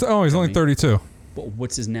worth. He's only 32. But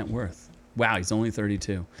what's his net worth? Wow, he's only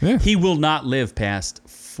 32. Yeah. He will not live past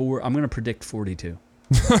I'm going to predict 42.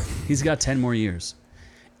 He's got 10 more years.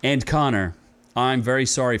 And Connor, I'm very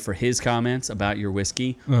sorry for his comments about your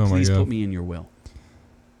whiskey. Oh, my Please God. put me in your will.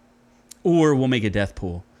 Or we'll make a death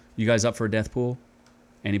pool. You guys up for a death pool?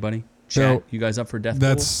 Anybody? Chat, So, you guys up for a death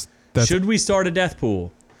That's pool? Should we start a death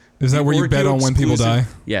pool? is that where you bet on when people die?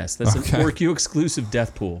 Exclusive- Yes, that's Okay. an Orcu exclusive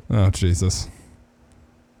death pool. Oh Jesus!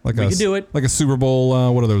 Like We a could do it. Like a Super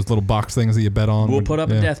Bowl. What are those little box things that you bet on? We'll put up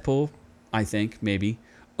yeah. a death pool, I think, maybe.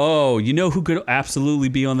 Oh, you know who could absolutely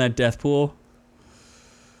be on that death pool?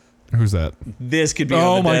 Who's that? This could be on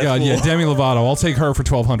Oh the my death God! pool. Yeah, Demi Lovato. I'll take her for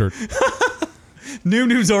 1,200.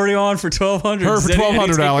 Noob's already on for 1,200. Her for Is any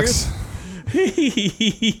 1,200, takers? Alex.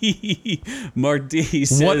 Marty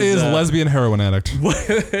says, What is lesbian heroin addict?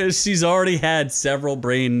 she's already had several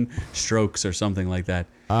brain strokes or something like that.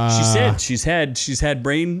 She said she's had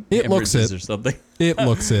brain It looks hemorrhages it. or something. It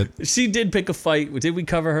looks it. She did pick a fight. Did we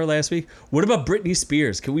cover her last week? What about Britney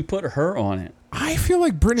Spears? Can we put her on it? I feel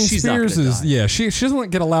like Britney She's not Spears gonna is die. she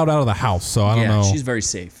doesn't get allowed out of the house, so I don't know. She's very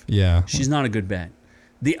safe. Yeah. She's not a good bet.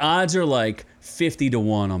 The odds are like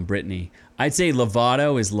 50-1 on Britney. I'd say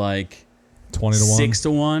Lovato is like 20-1.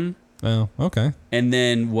 6-1. Oh, okay. And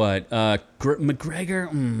then what? McGregor?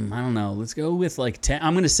 I don't know. Let's go with like 10.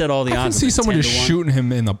 I'm going to set all the I can odds. see at someone just 10-1. shooting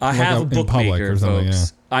him in the I have a in public bookmaker, or something.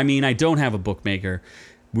 folks. I mean, I don't have a bookmaker.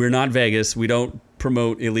 We're not Vegas. We don't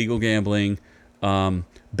promote illegal gambling.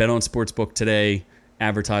 Bet on Sportsbook today.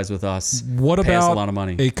 Advertise with us. Yeah. What Pay us about a lot of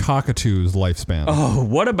money. a cockatoo's lifespan? Oh,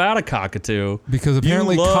 what about a cockatoo? Because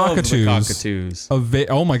apparently you love the cockatoos. cockatoos.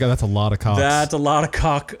 Oh my god, that's a lot of cocks. That's a lot of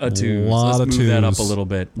cockatoos. Lot Let's of move that up a twos. little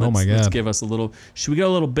bit. Oh my Let's God. give us a little. Should we go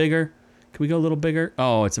a little bigger? Can we go a little bigger?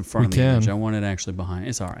 Oh, it's in front We of the can. image. I want it actually behind.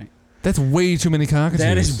 It's all right. That's way too many cockatoos.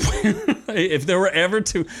 That is, if there were ever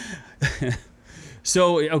two.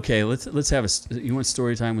 So okay, let's have a. You want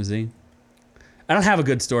story time with Z? I don't have a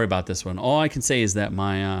good story about this one. All I can say is that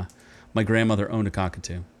my grandmother owned a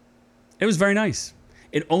cockatoo. It was very nice.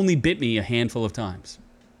 It only bit me a handful of times.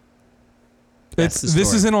 That's the This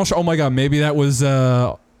story. is in Australia. Oh my god, maybe that was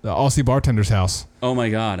the Aussie bartender's house. Oh my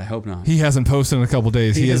God, I hope not. He hasn't posted in a couple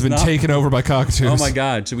days. He has has been not. taken over by cockatoos. Oh my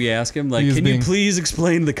God, should we ask him? Like, He is can being- you please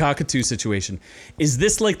explain the cockatoo situation? Is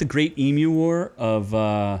this like the Great Emu War of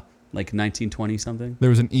like 1920 something? There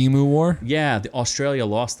was an emu war. Yeah, Australia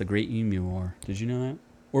lost the Great Emu War. Did you know that?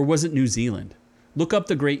 Or was it New Zealand? Look up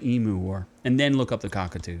the Great Emu War and then look up the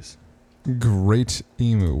cockatoos. Great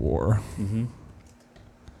emu war.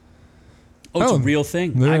 Oh, it's Oh, a real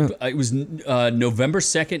thing. there- It was November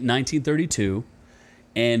 2nd, 1932.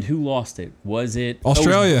 And who lost it? Was it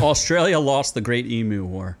Australia. Australia lost the Great Emu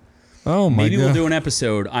War. Oh my Maybe god. we'll do an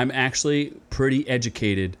episode. I'm actually pretty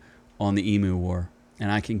educated on the Emu War,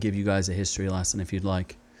 and I can give you guys a history lesson if you'd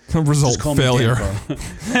like. Result Just call failure. me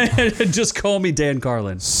Dan Carlin. Just call me Dan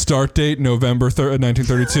Carlin. Start date November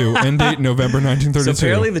 1932. End date November So 1932.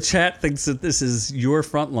 apparently the chat thinks that this is your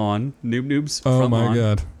front lawn, Noob's front oh my lawn.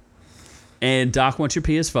 god. And Doc wants your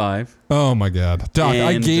PS5. Oh my god. Doc,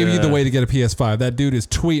 I And, gave you the way to get a PS5. That dude is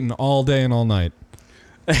tweeting all day and all night.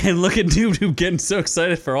 And look at Noob getting so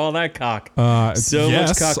excited for all that cock. So much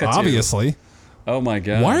yes, cockatoo. obviously. Oh my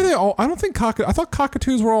God. Why are they all? I don't think I thought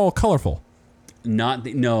cockatoos were all colorful. Not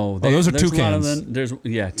the, no. those are there's a lot of toucans. them. There's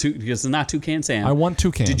because it's not Toucan Sam. I want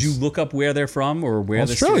toucans. Did you look up where they're from or where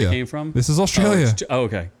the Australia story came from? This is Australia. Oh,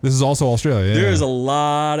 okay. This is also Australia. Yeah. There's a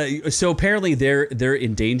lot of so apparently they're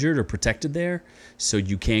endangered or protected there, so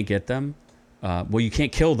you can't get them. Well, you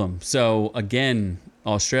can't kill them. So again,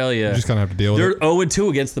 Australia, You just kind of have to deal with they're it. 0-2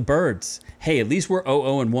 against the birds. Hey, at least we're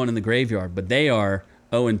 0-1 in the graveyard, but they are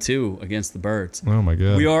 0-2 against the birds. Oh my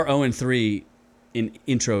god. We are 0-3 in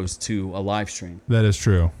intros to a live stream. That is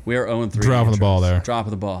true. We are 0-3. Dropping the ball there. Dropping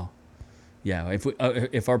the ball. Yeah,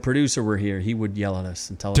 if our producer were here, he would yell at us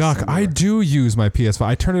and tell us. Doc, some I more. do use my PS5.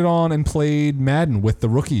 I turned it on and played Madden with the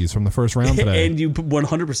rookies from the first round today. And you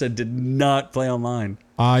 100% did not play online.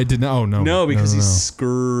 I did not. Oh no. No, because no. he's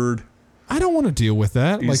scared. I don't want to deal with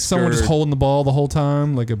that. He's like someone just scared. holding the ball the whole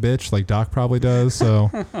time, like a bitch, like Doc probably does. So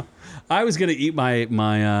I was gonna eat my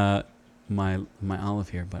olive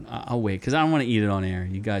here, but I'll wait because I don't want to eat it on air.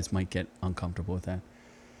 You guys might get uncomfortable with that.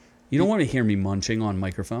 You don't want to hear me munching on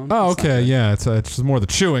microphone. oh, That's not okay, good. yeah. It's just more the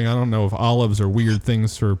chewing. I don't know if olives are weird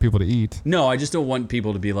things for people to eat. No, I just don't want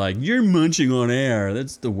people to be like, "You're munching on air."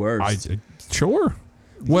 That's the worst. Sure.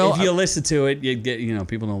 Well, if you listen to it, you get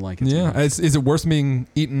people don't like it. too yeah. much. Is it worse than being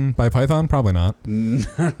eaten by python? Probably not.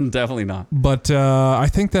 Definitely not. But I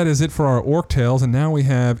think that is it for our Orc Tales, and now we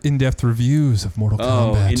have in-depth reviews of Mortal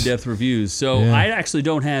Oh, Kombat. in-depth reviews. So Yeah. I actually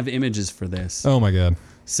don't have images for this. Oh my god.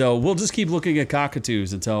 So we'll just keep looking at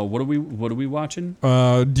cockatoos until what are we watching?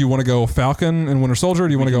 Do you want to go Falcon and Winter Soldier, or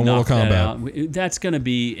do you want to go Mortal Knock that Kombat? out. That's going to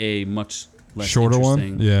be a much less Shorter one?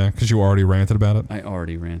 interesting- Yeah, because you already ranted about it. I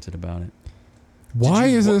already ranted about it. Why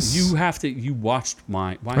Did you is wa- this? You have to. You watched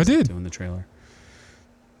my. Why I is it did. doing the trailer?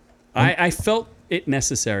 I felt it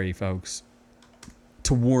necessary, folks,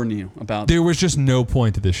 to warn you about. There was just no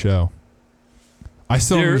point to this show. I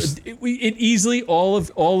still There, understand. it easily all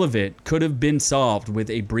of it could have been solved with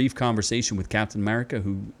a brief conversation with Captain America,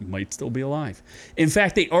 who might still be alive. In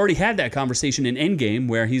fact, they already had that conversation in Endgame,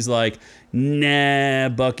 where he's like, "Nah,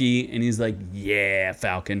 Bucky," and he's like, "Yeah,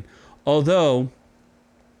 Falcon." Although,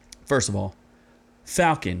 first of all,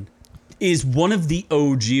 Falcon is one of the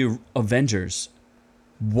OG Avengers.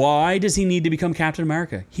 Why does he need to become Captain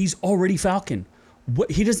America? He's already Falcon.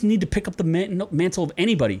 He doesn't need to pick up the mantle of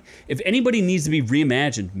anybody. If anybody needs to be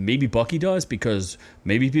reimagined, maybe Bucky does, because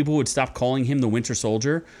maybe people would stop calling him the Winter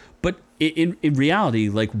Soldier. But in reality,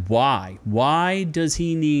 like, why? Why does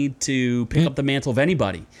he need to pick up the mantle of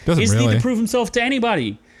anybody? He doesn't need to prove himself to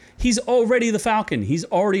anybody. He's already the Falcon. He's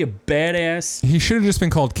already a badass. He should have just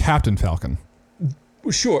been called Captain Falcon.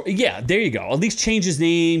 Sure. Yeah, there you go. At least change his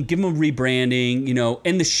name, give him a rebranding,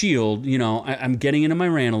 and the shield, I'm getting into my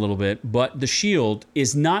rant a little bit, but the shield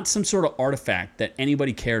is not some sort of artifact that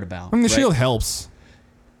anybody cared about. I mean, the shield helps.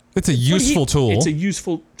 It's a useful tool. It's a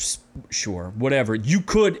useful, sure, whatever. You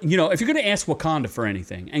could, if you're going to ask Wakanda for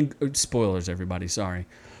anything, and spoilers, everybody, sorry.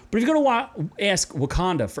 But if you're going to ask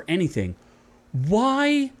Wakanda for anything,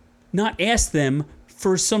 why not ask them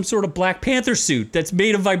for some sort of Black Panther suit that's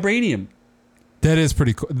made of vibranium? That is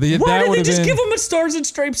pretty cool. Why did they just give him a Stars and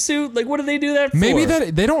Stripes suit? Like, what do they do that for? Maybe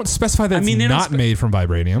that they don't specify that it's not made from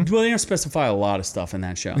vibranium. Well, they don't specify a lot of stuff in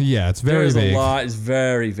that show. Yeah, it's very vague. A lot. It's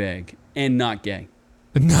very vague and not gay.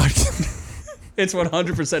 Not. It's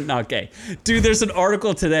 100% not gay, dude. There's an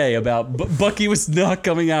article today about Bucky was not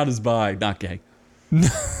coming out as bi, not gay.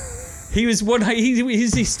 He was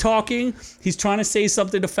he's talking. He's trying to say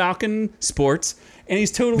something to Falcon Sports, and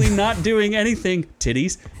he's totally not doing anything.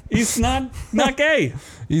 Titties. He's not gay.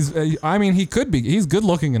 He could be. He's good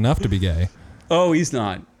looking enough to be gay. Oh, he's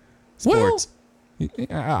not. Sports. Well,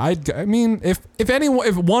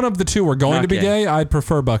 if one of the two were going to be gay, I'd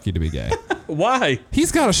prefer Bucky to be gay. Why?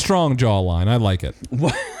 He's got a strong jawline. I like it.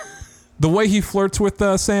 What? The way he flirts with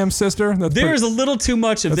Sam's sister. There's a little too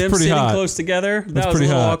much of them sitting close together. That was a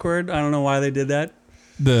little awkward. I don't know why they did that.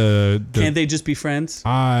 Can't they just be friends?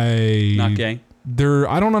 Not gay.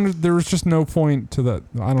 There's just no point to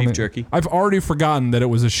that. Beef jerky. I've already forgotten that it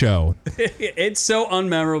was a show. It's so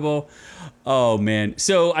unmemorable. Oh man.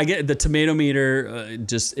 So I get the tomato meter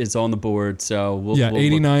just is on the board. So we'll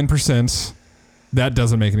 89%. That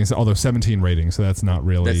doesn't make any sense. Although 17 ratings, so that's not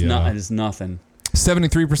really. That is nothing.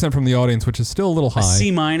 73% from the audience, which is still a little high.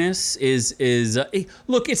 A C- is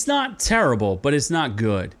look. It's not terrible, but it's not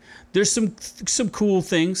good. There's some cool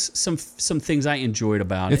things, some things I enjoyed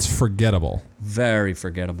about it. It's forgettable. Very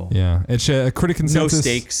forgettable. Yeah, it's a critic consensus. No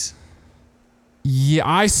stakes. Yeah,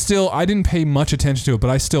 I didn't pay much attention to it, but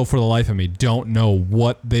I still, for the life of me, don't know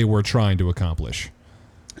what they were trying to accomplish.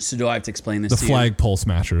 So do I have to explain this to you? The flagpole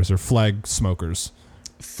smashers or flag smokers.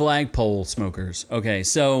 Flagpole smokers. Okay,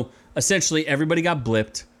 so essentially everybody got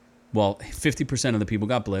blipped. Well, 50% of the people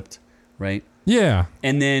got blipped, right? Yeah.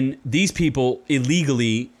 And then these people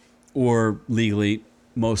illegally or legally,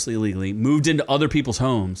 mostly illegally, moved into other people's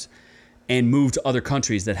homes and moved to other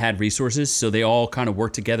countries that had resources. So they all kind of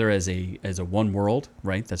worked together as a one world,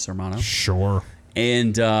 right? That's their motto. Sure.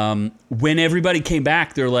 And when everybody came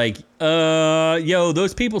back, they're like,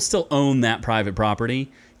 those people still own that private property.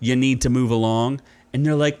 You need to move along. And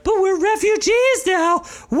they're like, but we're refugees now.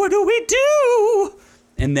 What do we do?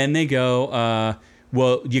 And then they go,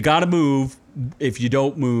 well, you got to move. If you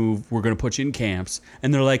don't move, we're going to put you in camps.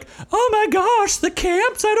 And they're like, oh my gosh, the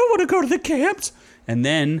camps? I don't want to go to the camps. And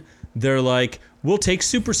then they're like, we'll take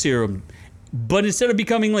super serum. But instead of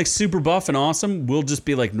becoming like super buff and awesome, we'll just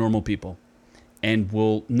be like normal people. And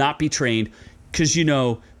we'll not be trained. Because,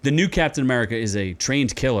 the new Captain America is a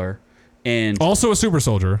trained killer. And also a super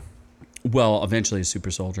soldier. Well, eventually a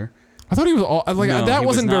super soldier. I thought he was that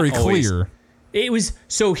wasn't very clear. It was.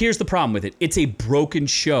 So here's the problem with it. It's a broken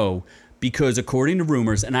show because according to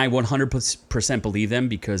rumors, and I 100% believe them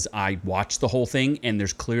because I watched the whole thing and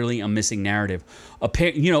there's clearly a missing narrative.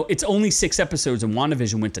 It's only 6 episodes and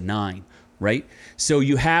WandaVision went to 9, right? So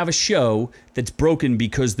you have a show that's broken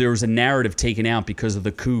because there was a narrative taken out because of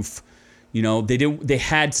the coof. They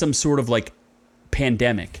had some sort of like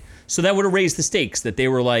pandemic. So that would have raised the stakes that they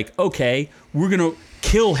were like, okay, we're going to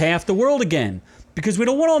kill half the world again because we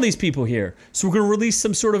don't want all these people here. So we're going to release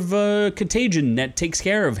some sort of contagion that takes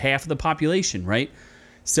care of half of the population, right?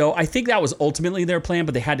 So I think that was ultimately their plan,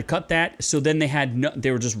 but they had to cut that. So then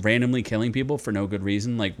they were just randomly killing people for no good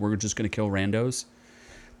reason. Like, we're just going to kill randos.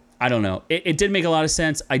 I don't know. It did make a lot of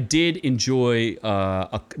sense. I did enjoy,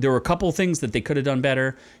 there were a couple of things that they could have done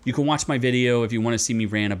better. You can watch my video if you want to see me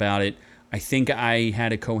rant about it. I think I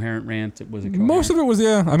had a coherent rant. Was it coherent? Most of it was,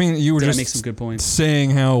 yeah. I mean, you were just make some good points?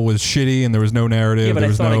 Saying how it was shitty and there was no narrative. Yeah, but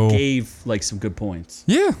I thought I gave like some good points.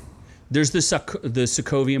 Yeah. There's the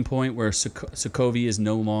Sokovian point where Sokovia is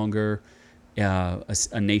no longer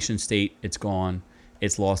a nation state. It's gone.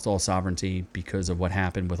 It's lost all sovereignty because of what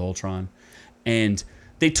happened with Ultron. And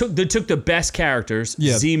they took the best characters,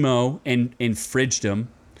 Zemo and fridged them,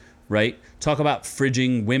 right? Talk about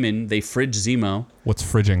fridging women. They fridge Zemo. What's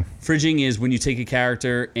fridging? Fridging is when you take a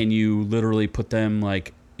character and you literally put them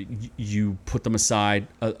like you put them aside.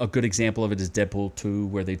 A good example of it is Deadpool 2,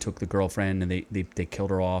 where they took the girlfriend and they killed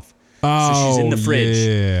her off. Oh, so she's in the fridge.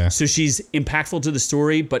 Yeah. So she's impactful to the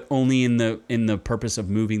story, but only in the purpose of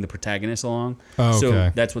moving the protagonist along. Oh, So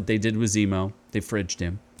okay. that's what they did with Zemo. They fridged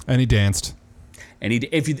him. And he danced. And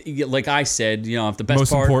if you, like I said, if the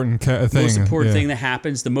Most important thing that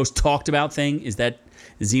happens, the most talked about thing is that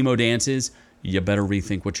Zemo dances, you better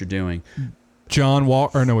rethink what you're doing. John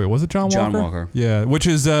Walker. Or no, wait, was it John Walker? John Walker. Yeah, which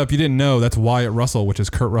is, if you didn't know, that's Wyatt Russell, which is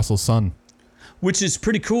Kurt Russell's son. Which is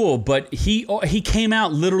pretty cool, but he came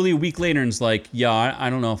out literally a week later and was like, yeah, I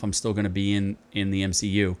don't know if I'm still going to be in the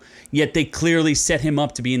MCU. Yet they clearly set him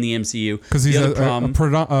up to be in the MCU. Because he's a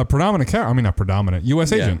predominant character. I mean, not predominant.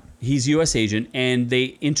 U.S. agent. He's U.S. agent, and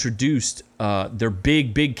they introduced their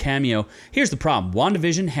big cameo. Here's the problem.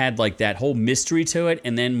 WandaVision had like that whole mystery to it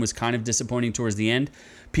and then was kind of disappointing towards the end.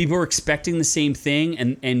 People were expecting the same thing,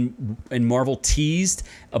 and Marvel teased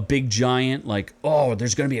a big giant, like, oh,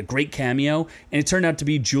 there's going to be a great cameo. And it turned out to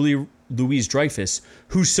be Julia Louis-Dreyfus,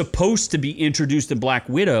 who's supposed to be introduced in Black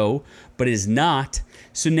Widow, but is not.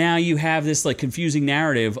 So now you have this like confusing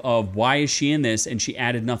narrative of why is she in this, and she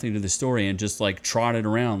added nothing to the story and just like trotted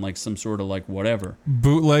around like some sort of like whatever.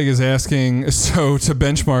 Bootleg is asking, so to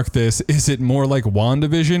benchmark this, is it more like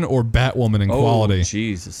WandaVision or Batwoman in quality? Oh,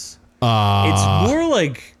 Jesus. It's more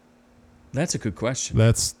like... That's a good question.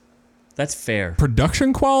 That's fair.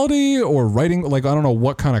 Production quality or writing? Like, I don't know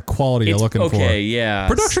what kind of quality you're looking for. Okay, yeah.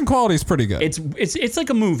 Production quality is pretty good. It's like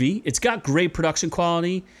a movie. It's got great production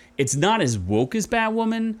quality. It's not as woke as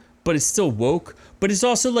Batwoman, but it's still woke. But it's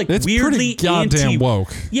also like it's weirdly pretty goddamn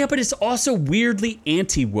woke. Yeah, but it's also weirdly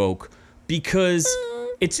anti-woke because...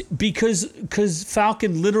 It's because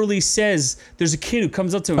Falcon literally says, there's a kid who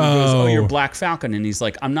comes up to him and goes, oh, you're Black Falcon. And he's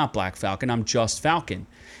like, I'm not Black Falcon, I'm just Falcon.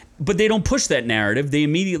 But they don't push that narrative. They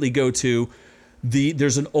immediately go to,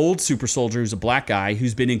 there's an old super soldier who's a black guy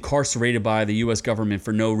who's been incarcerated by the U.S. government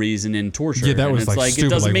for no reason and tortured. Yeah, that and was it's like stupid. It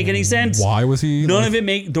doesn't like, make any sense. Why was he? None of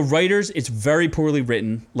it the writers, it's very poorly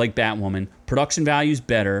written, like Batwoman. Production value's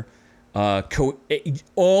better.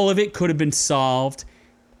 All of it could have been solved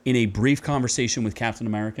in a brief conversation with Captain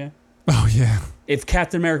America. Oh, yeah. If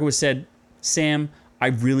Captain America was said, Sam, I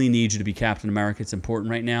really need you to be Captain America. It's important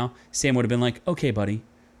right now. Sam would have been like, okay, buddy.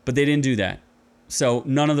 But they didn't do that. So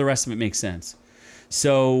none of the rest of it makes sense.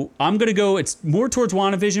 So I'm going to go, it's more towards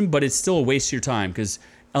WandaVision, but it's still a waste of your time because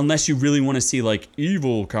unless you really want to see like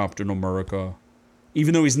evil Captain America,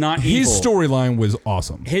 even though he's not evil. His storyline was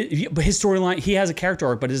awesome. But his storyline, he has a character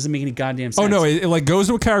arc, but it doesn't make any goddamn sense. Oh, no, it like goes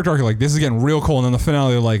to a character arc, like, this is getting real cool, and then the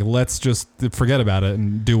finale, like, let's just forget about it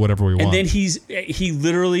and do whatever we want. And then he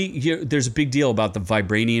literally, there's a big deal about the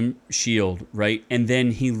vibranium shield, right? And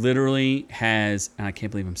then he literally has, and I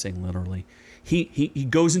can't believe I'm saying literally, he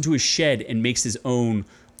goes into his shed and makes his own,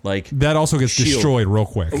 like, that also gets shield. destroyed real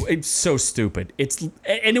quick. Oh, it's so stupid.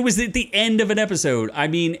 And it was at the end of an episode. I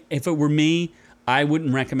mean, if it were me, I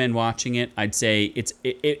wouldn't recommend watching it. I'd say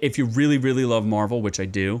if you really, really love Marvel, which I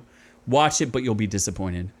do, watch it, but you'll be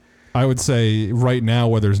disappointed. I would say right now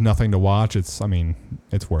where there's nothing to watch, it's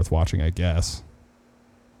worth watching, I guess.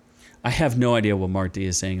 I have no idea what Mark D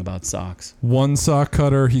is saying about socks. 1 sock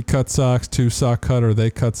cutter, he cut socks. 2 sock cutter, they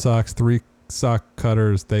cut socks. 3 sock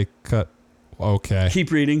cutters, they cut... Okay.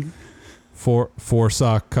 Keep reading. 4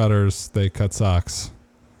 sock cutters, they cut socks.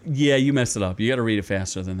 Yeah, you messed it up. You got to read it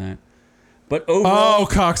faster than that. But overall... Oh,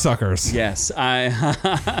 cocksuckers. Yes.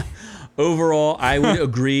 Overall, I would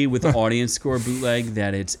agree with the audience score bootleg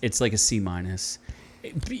that it's like a C-.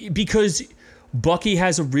 Because Bucky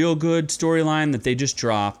has a real good storyline that they just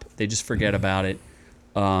drop. They just forget about it.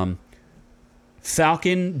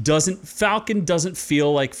 Falcon doesn't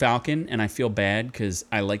feel like Falcon, and I feel bad because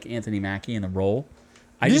I like Anthony Mackie in the role.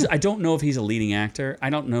 I don't know if he's a leading actor. I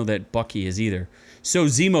don't know that Bucky is either. So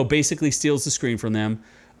Zemo basically steals the screen from them.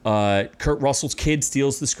 Kurt Russell's kid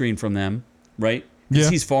steals the screen from them, right? Because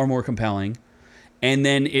he's far more compelling. And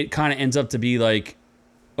then it kind of ends up to be like,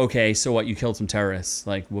 okay, so what? You killed some terrorists.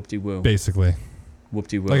 Like, whoop-de-woo. Basically.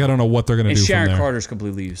 Whoop-de-woo. Like, I don't know what they're going to do from there. And Sharon Carter's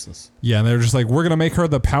completely useless. Yeah, and they're just like, we're going to make her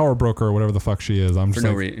the power broker or whatever the fuck she is. I'm just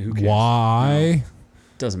like, who cares? Why? No.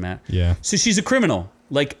 Doesn't matter. Yeah. So she's a criminal.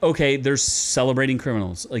 Like, okay, they're celebrating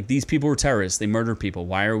criminals. Like, these people were terrorists. They murdered people.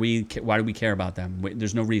 Why do we care about them?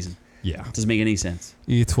 There's no reason. Yeah. It doesn't make any sense.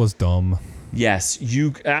 It was dumb. Yes,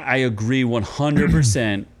 I agree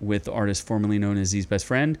 100% with the artist formerly known as Z's best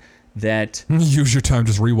friend that... Use your time,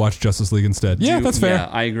 just rewatch Justice League instead. Yeah, that's fair. Yeah,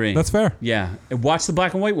 I agree. That's fair. Yeah. Watch the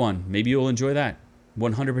black and white one. Maybe you'll enjoy that.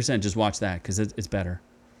 100% just watch that because it's better.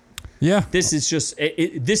 Yeah. This is just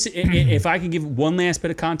if I can give one last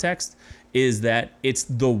bit of context, is that it's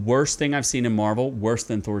the worst thing I've seen in Marvel, worse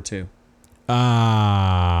than Thor 2.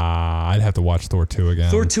 I'd have to watch Thor 2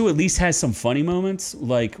 again. Thor 2 at least has some funny moments,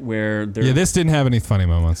 like where they're... Yeah, this didn't have any funny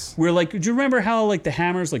moments. Where, like, do you remember how, like, the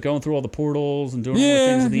Hammer's, like, going through all the portals and doing all the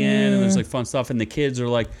things at the end, and there's, like, fun stuff, and the kids are,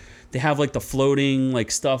 like, they have, like, the floating,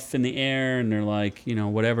 like, stuff in the air, and they're, like, you know,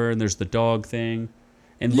 whatever, and there's the dog thing,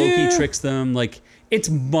 and Loki tricks them, like, it's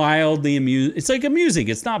mildly amusing. It's, like, amusing.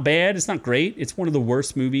 It's not bad. It's not great. It's one of the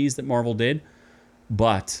worst movies that Marvel did,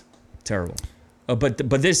 but terrible. But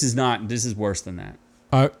this is not. This is worse than that.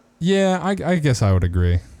 Yeah, I guess I would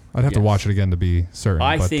agree. I'd have to watch it again to be certain.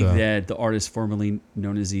 I think that the artist formerly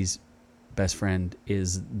known as Z's best friend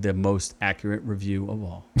is the most accurate review of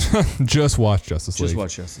all. Just watch Justice League. Just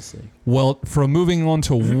watch Justice League. Well, from moving on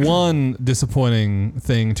to one disappointing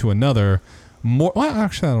thing to another,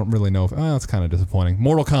 actually, I don't really know if that's kind of disappointing.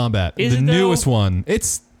 Mortal Kombat, Is the it, though? newest one.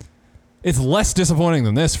 It's less disappointing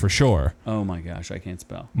than this for sure. Oh my gosh, I can't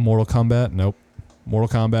spell. Mortal Kombat, nope. Mortal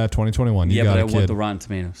Kombat 2021. You Yeah, got but I it, want kid. the Rotten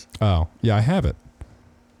Tomatoes. Oh, yeah, I have it.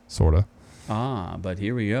 Sorta. But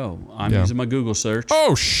here we go. I'm Yeah. using my Google search.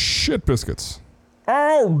 Oh shit, biscuits.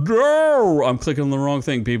 Oh no! I'm clicking on the wrong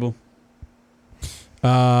thing, people.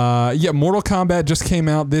 Yeah, Mortal Kombat just came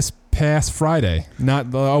out this past Friday, not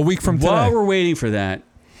a week from today. While we're waiting for that,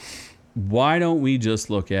 why don't we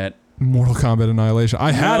just look at... Mortal Kombat Annihilation.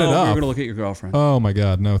 I had it up. We're going to look at your girlfriend. Oh my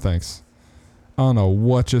god, no thanks. I don't know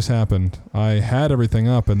what just happened. I had everything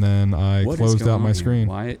up and then I What is closed going out on my here? screen.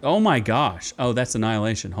 Why? Oh my gosh. Oh, that's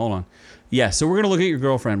Annihilation. Hold on. Yeah, so we're going to look at your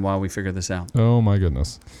girlfriend while we figure this out. Oh my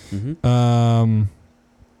goodness. Mm-hmm.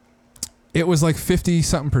 It was like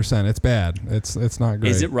 50-something%. It's bad. It's not great.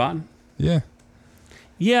 Is it rotten? Yeah.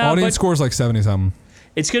 Yeah, Audience but score is like 70-something.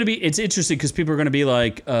 it's interesting because people are going to be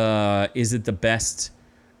like, is it the best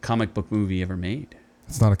comic book movie ever made?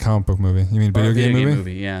 It's not a comic book movie. You mean Or video game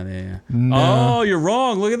movie? Yeah. No. Oh, you're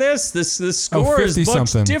wrong. Look at this. This score is much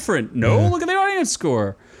 50-something. different. No, Yeah. look at the audience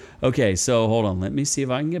score. Okay, so hold on. Let me see if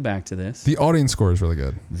I can get back to this. The audience score is really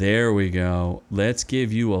good. There we go. Let's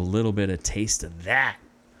give you a little bit of taste of that.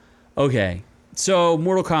 Okay, so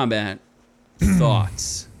Mortal Kombat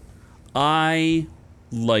thoughts. I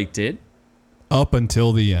liked it. Up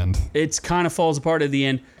until the end. It kind of falls apart at the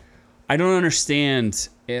end. I don't understand.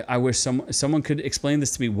 I wish someone could explain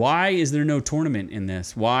this to me. Why is there no tournament in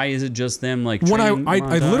this? Why is it just them like When training I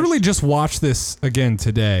montage? literally just watched this again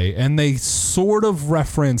today, and they sort of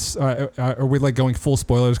reference. Are we like going full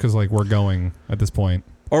spoilers because like we're going at this point?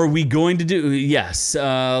 Are we going to do? Yes.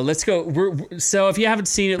 Let's go. So if you haven't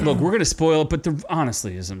seen it, look, we're going to spoil it, but there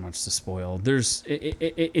honestly isn't much to spoil.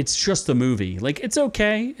 It's just a movie. Like, it's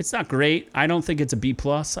okay. It's not great. I don't think it's a B+.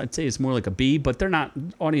 I'd say it's more like a B, but they're not.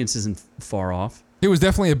 Audience isn't far off. It was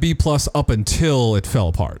definitely a B+ up until it fell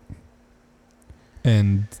apart,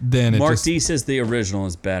 and then Mark just, D says the original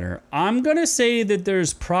is better. I'm gonna say that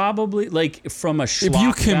there's probably like from a schlock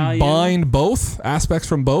if you value, combine both aspects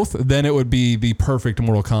from both, then it would be the perfect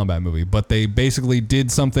Mortal Kombat movie. But they basically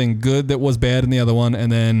did something good that was bad in the other one,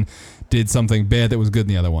 and then did something bad that was good in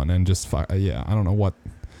the other one, and just I don't know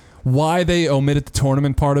why they omitted the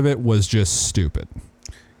tournament part of it was just stupid.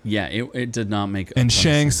 Yeah, it did not make. And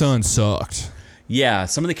Shang Tsung sucked. Yeah,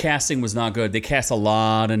 some of the casting was not good. They cast a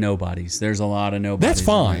lot of nobodies. There's a lot of nobodies. That's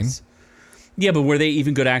fine. in this. Yeah, but were they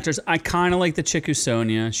even good actors? I kind of like the chick who's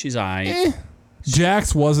Sonya. She's all right.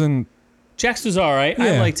 Jax wasn't. Jax was all right.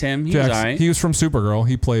 I liked him. He was all right. He was from Supergirl.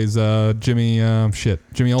 He plays Jimmy Olsen.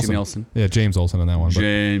 Jimmy Olsen. Yeah, James Olsen in that one.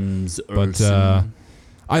 James But Olsen.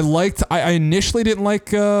 I initially didn't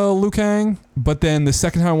like Liu Kang, but then the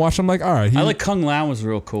second time I watched him, I'm like, all right. I like Kung Lao was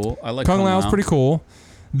real cool. I like Kung Lao was pretty cool.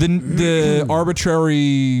 The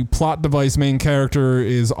arbitrary plot device main character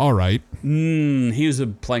is all right. He was a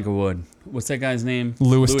plank of wood. What's that guy's name?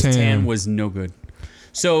 Louis Tan was no good.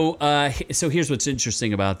 So here's what's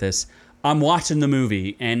interesting about this. I'm watching the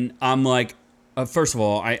movie and I'm like, first of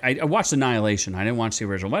all, I watched Annihilation. I didn't watch the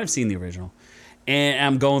original, but I've seen the original. And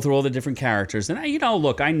I'm going through all the different characters. And,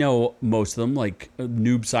 look, I know most of them, like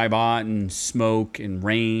Noob Saibot and Smoke and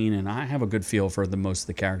Rain, and I have a good feel for most of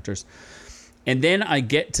the characters. And then I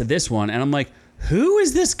get to this one, and I'm like, who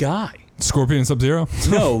is this guy? Scorpion and Sub-Zero?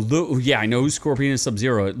 No, I know who Scorpion and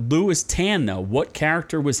Sub-Zero. Louis Tan, though. What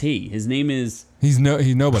character was he? His name is... He's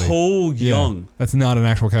nobody. Cole Young. That's not an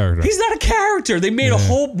actual character. He's not a character. They made a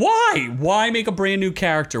whole... Why? Why make a brand new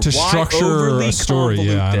character? To Why structure overly a story.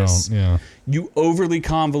 convolute this? Yeah. You overly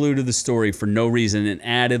convoluted the story for no reason and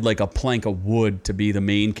added like a plank of wood to be the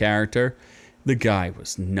main character. The guy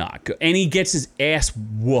was not good. And he gets his ass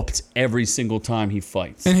whooped every single time he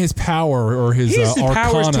fights. And his power or his power is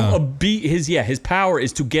arcana. his power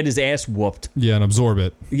is to get his ass whooped. Yeah, and absorb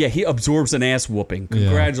it. Yeah, he absorbs an ass whooping.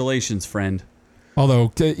 Congratulations, friend.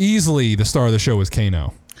 Although, easily the star of the show was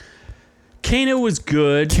Kano. Kano was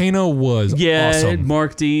good. Kano was awesome.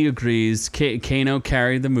 Mark D agrees. Kano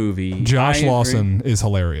carried the movie. Josh Lawson is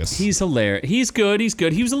hilarious. He's hilarious. He's good.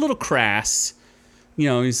 He was a little crass. You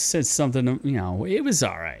know, he said something, you know, it was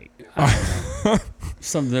all right.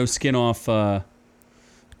 Something, no skin off what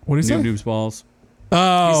did he say? Noob's balls.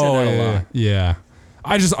 Oh, He said that a lot. yeah.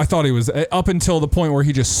 I thought he was, up until the point where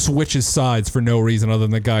he just switches sides for no reason other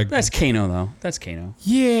than the guy. That's Kano, though. That's Kano.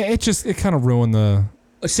 Yeah, it kind of ruined the...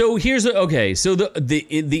 So so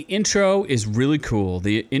the intro is really cool.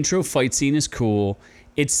 The intro fight scene is cool.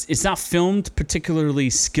 It's not filmed particularly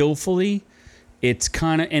skillfully. It's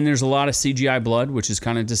kind of, and there's a lot of CGI blood, which is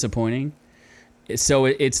kind of disappointing. So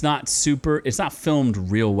it's not filmed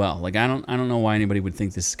real well. Like I don't know why anybody would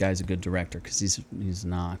think this guy's a good director, because he's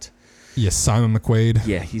not. Yeah, Simon McQuaid.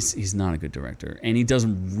 Yeah, he's not a good director, and he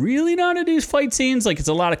doesn't really know how to do fight scenes. Like it's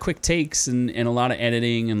a lot of quick takes and a lot of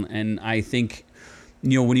editing, and I think,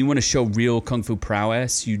 you know, when you want to show real kung fu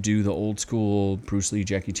prowess, you do the old school Bruce Lee,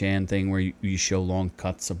 Jackie Chan thing where you show long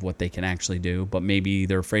cuts of what they can actually do, but maybe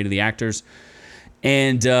they're afraid of the actors.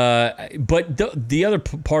 And but the other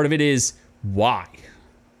part of it is why.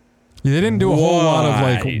 Yeah, they didn't do a whole lot of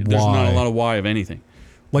like why. There's not a lot of why of anything.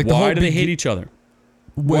 Like why do they hate each other?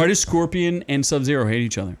 Why does Scorpion and Sub-Zero hate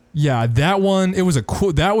each other? Yeah, that one, it was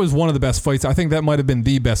that was one of the best fights. I think that might have been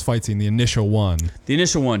the best fight scene, the initial one. The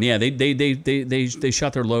initial one, yeah, they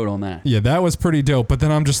shot their load on that. Yeah, that was pretty dope. But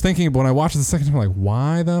then I'm just thinking, when I watched it the second time, I'm like,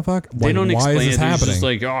 why the fuck? They don't why explain is this it. They're happening? just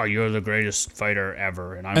like, oh, you're the greatest fighter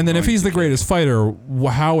ever. And then if he's the greatest fighter,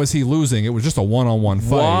 how is he losing? It was just a one-on-one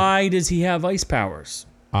fight. Why does he have ice powers?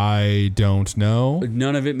 I don't know.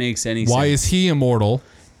 None of it makes any sense. Why is he immortal?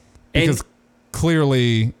 Because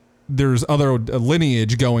clearly there's other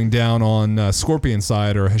lineage going down on Scorpion's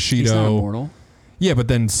side, or Hashido. He's not immortal. Yeah, but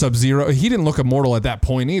then Sub-Zero, he didn't look immortal at that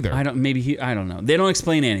point either. I don't know. They don't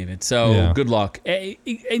explain any of it. So good luck. And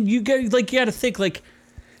you got to think, like,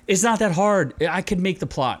 it's not that hard. I could make the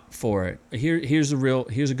plot for it. Here's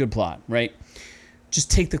a good plot, right? Just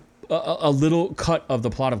take a little cut of the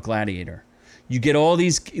plot of Gladiator. You get all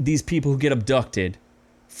these people who get abducted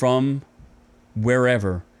from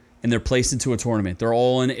wherever, and they're placed into a tournament. They're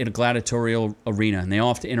all in a gladiatorial arena, and they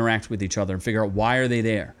all have to interact with each other and figure out, why are they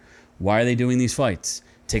there? Why are they doing these fights?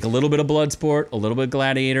 Take a little bit of Bloodsport, a little bit of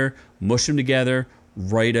Gladiator, mush them together,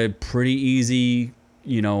 write a pretty easy,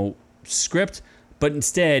 script, but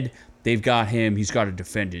instead they've got him. He's got to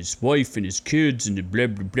defend his wife and his kids and blah,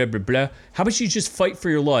 blah, blah, blah, blah. How about you just fight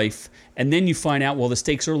for your life, and then you find out, well, the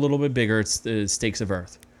stakes are a little bit bigger. It's the stakes of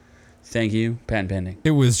Earth. Thank you, patent pending.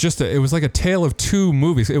 It was it was like a tale of two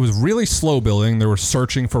movies. It was really slow building. They were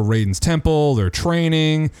searching for Raiden's temple, they're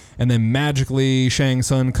training, and then magically Shang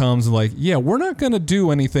Tsung comes and like, yeah, we're not going to do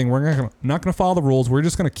anything. We're not going to follow the rules. We're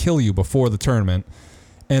just going to kill you before the tournament.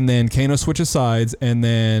 And then Kano switches sides, and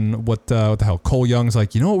then what the hell? Cole Young's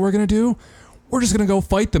like, you know what we're going to do? We're just going to go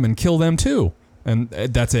fight them and kill them too. And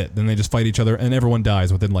that's it. Then they just fight each other, and everyone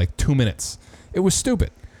dies within like 2 minutes. It was stupid.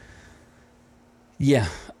 Yeah.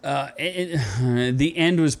 The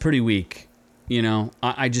end was pretty weak.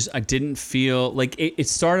 I didn't feel like it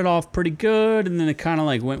started off pretty good, and then it kind of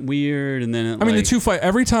like went weird, and then the two fight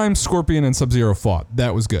every time Scorpion and Sub-Zero fought.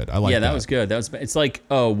 That was good. I like that. Yeah, that was good. It's like,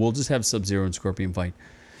 oh, we'll just have Sub-Zero and Scorpion fight.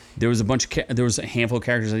 There was a handful of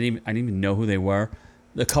characters I didn't even know who they were.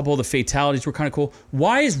 A couple of the fatalities were kind of cool.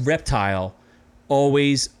 Why is Reptile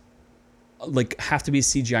always like have to be a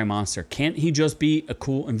CGI monster? Can't he just be a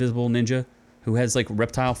cool invisible ninja who has like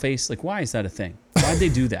reptile face? Like, why is that a thing? Why'd they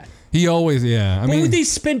do that? He always, yeah. Why would they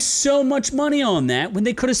spend so much money on that when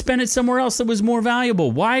they could have spent it somewhere else that was more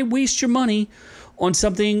valuable? Why waste your money on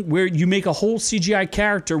something where you make a whole CGI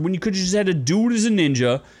character when you could have just had a dude as a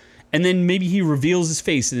ninja, and then maybe he reveals his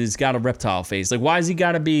face and it's got a reptile face? Like, why has he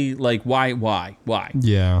got to be like, why?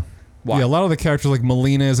 Yeah. Why? Yeah, a lot of the characters, like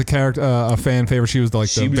Melina is a character, a fan favorite. She was the vampire.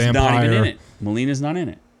 She was not even in it. Melina's not in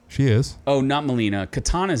it. She is. Oh, not Melina.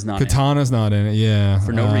 Katana's not in it. Katana's not in it, yeah.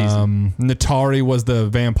 For no reason. Natari was the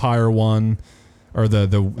vampire one. Or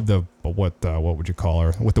what would you call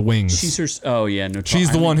her? With the wings. She's her, Natari.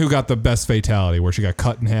 She's the one who got the best fatality, where she got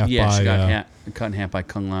cut in half by... Yeah, she got cut in half by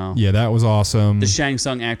Kung Lao. Yeah, that was awesome. The Shang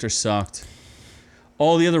Tsung actor sucked.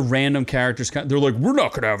 All the other random characters, they're like, we're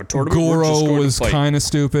not going to have a tournament. Goro was kind of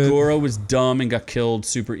stupid. Goro was dumb and got killed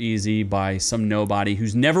super easy by some nobody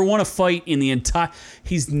who's never won a fight in the entire...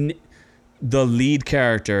 the lead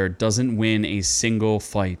character doesn't win a single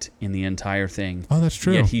fight in the entire thing. Oh, that's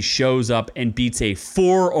true. Yet he shows up and beats a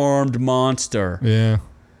 4-armed monster. Yeah.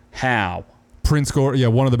 How? Prince Gore,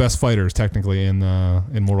 one of the best fighters technically in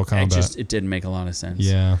Mortal Kombat. It didn't make a lot of sense.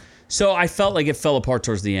 Yeah. So I felt like it fell apart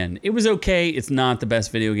towards the end. It was okay. It's not the best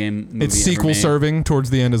video game movie It's ever sequel made. serving towards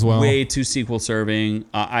the end as well. Way too sequel serving.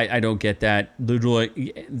 I don't get that.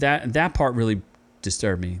 Literally, that part really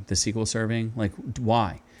disturbed me. The sequel serving, like,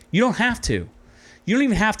 why? You don't have to. You don't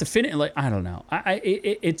even have to finish. Like, I don't know.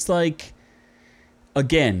 It's like,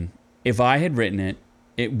 again, if I had written it,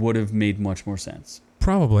 it would have made much more sense.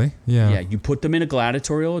 Probably, yeah. Yeah, you put them in a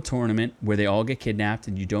gladiatorial tournament where they all get kidnapped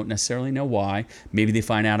and you don't necessarily know why. Maybe they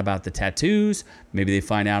find out about the tattoos. Maybe they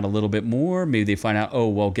find out a little bit more. Maybe they find out, oh,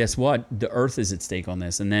 well, guess what? The Earth is at stake on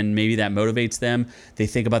this. And then maybe that motivates them. They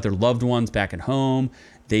think about their loved ones back at home.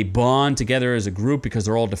 They bond together as a group because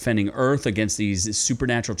they're all defending Earth against these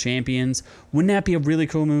supernatural champions. Wouldn't that be a really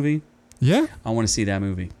cool movie? Yeah. I want to see that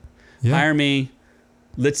movie. Yeah. Hire me.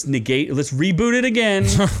 Let's reboot it again.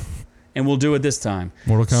 And we'll do it this time.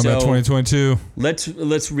 Mortal Kombat 2022.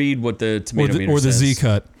 Let's read what the tomato meter Or the says. Z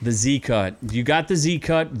cut. The Z cut. You got the Z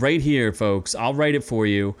cut right here, folks. I'll write it for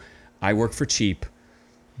you. I work for cheap.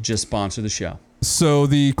 Just sponsor the show. So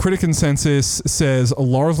the critic consensus says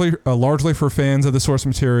largely for fans of the source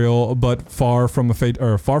material, but far from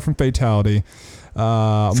fatality.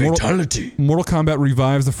 Fatality. Mortal Kombat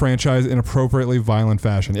revives the franchise in appropriately violent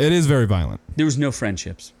fashion. It is very violent. There was no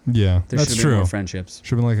friendships. Yeah, There that's should have been true. more friendships.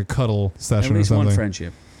 Should have been like a cuddle At session or least something. one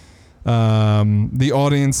friendship. The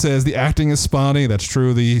audience says the acting is spotty. That's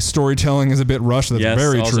true. The storytelling is a bit rushed. That's Yes,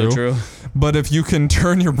 very also true. But if you can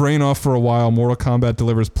turn your brain off for a while, Mortal Kombat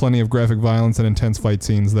delivers plenty of graphic violence and intense fight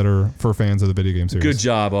scenes that are for fans of the video game series. Good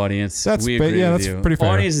job, audience. We agree with that's you. pretty fair.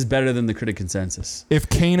 Audience is better than the critic consensus. If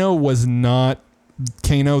Kano was not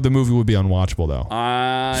Kano, the movie would be unwatchable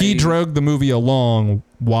though. He dragged the movie along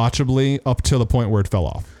watchably up to the point where it fell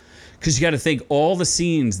off. Because you got to think all the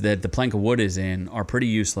scenes that the plank of wood is in are pretty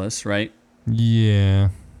useless, right? Yeah.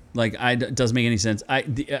 Like, it doesn't make any sense. I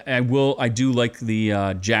do like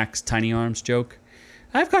the Jack's tiny arms joke.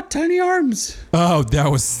 I've got tiny arms. Oh,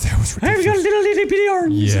 that was ridiculous. I've got little itty bitty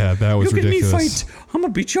arms. Yeah, that was Look ridiculous. at me fight. I'm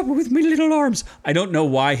gonna beat you up with my little arms. I don't know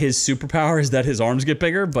why his superpower is that his arms get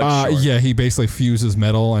bigger, but sure. Yeah, he basically fuses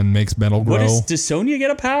metal and makes metal grow. Does Sonya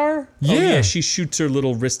get a power? Yeah. Oh, yeah, she shoots her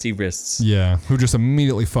little wristy wrists. Yeah, who just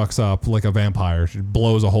immediately fucks up like a vampire. She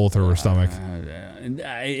blows a hole through her stomach.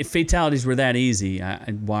 If fatalities were that easy,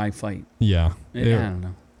 why fight? Yeah. I don't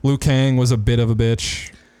know. Liu Kang was a bit of a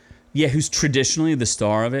bitch. Yeah, who's traditionally the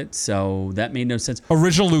star of it, so that made no sense.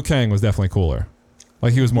 Original Liu Kang was definitely cooler.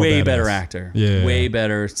 Like, he was more Way badass. better actor. Yeah. Way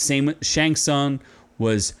better. Same with Shang Tsung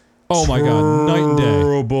was Oh my God, night and day.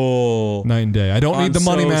 terrible. Night and day. I don't I'm need the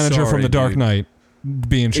money so manager from sorry, The Dark dude. Knight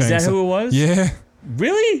being Shang Is that Tsung. who it was? Yeah.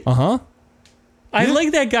 Really? Uh-huh. I Yeah.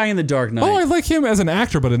 like that guy in The Dark Knight. Oh, I like him as an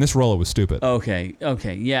actor, but in this role it was stupid. Okay.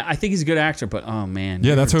 Yeah, I think he's a good actor, but oh man.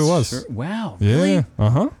 Yeah, that's who it was. Sure. Wow. Yeah. Really?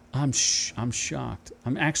 Uh-huh. I'm shocked.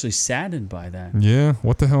 I'm actually saddened by that. Yeah.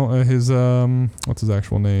 What the hell? What's his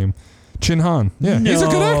actual name? Chin Han. Yeah, he's a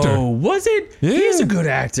good actor. Was it? Yeah. He's a good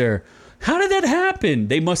actor. How did that happen?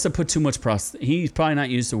 They must have put too much He's probably not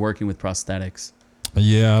used to working with prosthetics.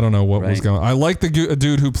 Yeah, I don't know what was Right. going on. I like the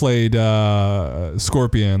dude who played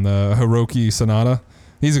Scorpion, the Hiroki Sanada.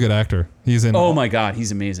 He's a good actor. He's in. Oh my God,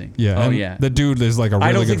 he's amazing. Yeah. Oh and yeah. The dude is like a I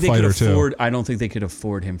really don't think good they could fighter afford. too. I don't think they could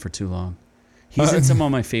afford him for too long. He's in some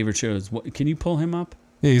of my favorite shows. Can you pull him up?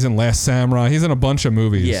 Yeah, he's in Last Samurai. He's in a bunch of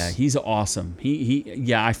movies. Yeah, he's awesome.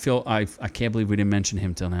 Yeah, I can't believe we didn't mention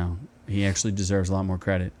him till now. He actually deserves a lot more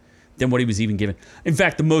credit than what he was even given. In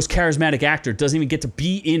fact, the most charismatic actor doesn't even get to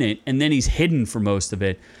be in it, and then he's hidden for most of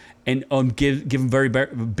it, and give him very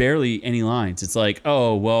barely any lines. It's like,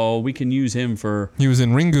 oh well, we can use him for. He was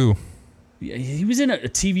in Ringu, He was in a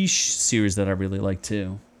TV series that I really like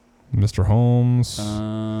too. Mr. Holmes,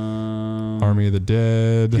 Army of the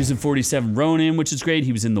Dead. He was in 47 Ronin, which is great.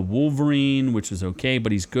 He was in The Wolverine, which was okay,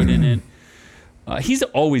 but he's good in it. He's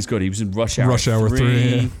always good. He was in Rush Hour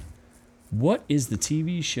 3. Yeah. What is the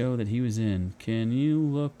TV show that he was in? Can you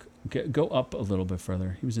look? Go up a little bit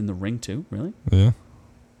further. He was in The Ring too. Really? Yeah.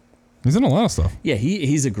 He's in a lot of stuff. Yeah,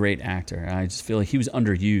 he's a great actor. I just feel like he was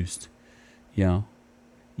underused. You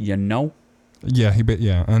know? Yeah,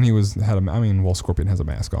 and he well, Scorpion has a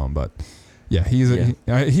mask on, but yeah,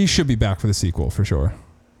 he should be back for the sequel for sure.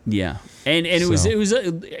 Yeah, and it was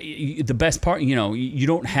the best part. You know, you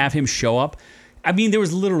don't have him show up. I mean, there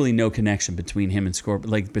was literally no connection between him and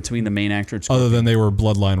Scorpion, like between the main actor and Scorpion. Other than they were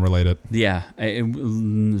bloodline related. Yeah, it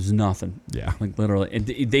was nothing. Yeah. Like literally,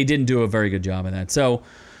 they didn't do a very good job of that. So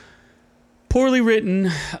Poorly written,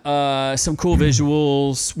 some cool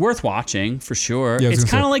visuals, worth watching for sure. Yeah, I was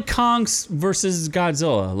It's gonna kind say. of like Kong's versus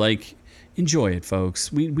Godzilla. Like, enjoy it,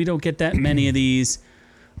 folks. We don't get that many of these.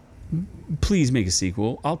 Please make a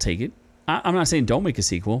sequel. I'll take it. I'm not saying don't make a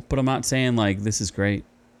sequel, but I'm not saying like this is great.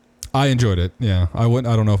 I enjoyed it. Yeah, I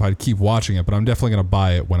don't know if I'd keep watching it, but I'm definitely gonna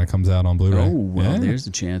buy it when it comes out on Blu-ray. Oh well, Yeah. there's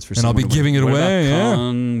a chance for. And I'll be someone to- giving it what away, About yeah.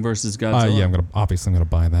 Kong versus Godzilla. Yeah, I'm gonna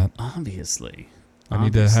buy that. Obviously. I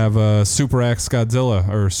need to have a Super Axe Godzilla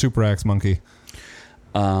or Super Axe Monkey.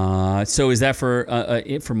 So is that for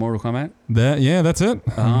it for Mortal Kombat? That's it.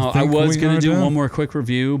 I was going to do done. one more quick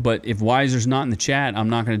review, but if Weiser's not in the chat, I'm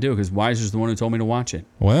not going to do it because Weiser's the one who told me to watch it.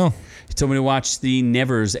 Well, He told me to watch the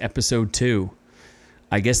Nevers episode 2.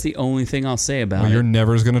 I guess the only thing I'll say about you're it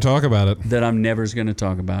never going to talk about it. that I'm never's going to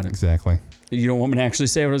talk about it. Exactly. You don't want me to actually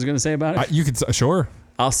say what I was going to say about it? You could sure.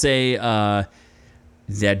 I'll say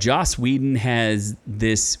that Joss Whedon has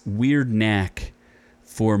this weird knack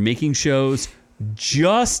for making shows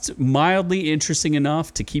just mildly interesting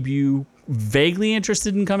enough to keep you vaguely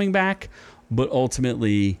interested in coming back, but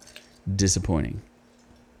ultimately disappointing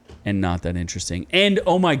and not that interesting. And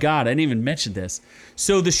oh my God, I didn't even mention this.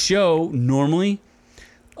 So the show normally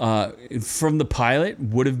from the pilot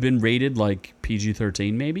would have been rated like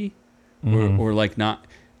PG-13 maybe, or like not.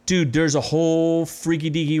 Dude, there's a whole freaky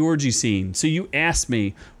deaky orgy scene. So you asked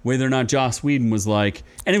me whether or not Joss Whedon was like,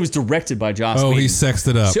 and it was directed by Joss Whedon. Oh, he sexed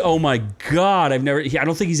it up. So, oh my God, I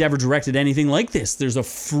don't think he's ever directed anything like this. There's a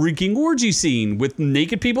freaking orgy scene with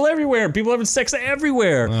naked people everywhere, people having sex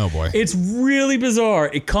everywhere. Oh, boy. It's really bizarre.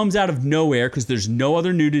 It comes out of nowhere because there's no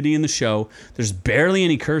other nudity in the show. There's barely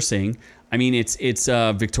any cursing. I mean, it's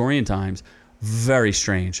Victorian times. Very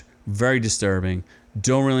strange, very disturbing.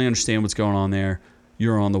 Don't really understand what's going on there.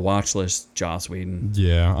 You're on the watch list, Joss Whedon.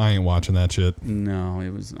 Yeah, I ain't watching that shit. No, it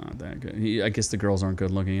was not that good. I guess the girls aren't good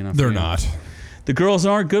looking enough. They're for you. not. The girls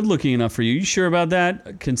aren't good looking enough for you. You sure about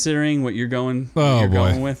that? Considering what you're going, Oh, boy.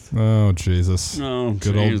 going with. Oh, Jesus. Oh,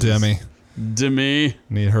 Good old Jesus. Demi. Demi.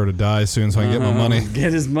 Need her to die soon so I can get my money.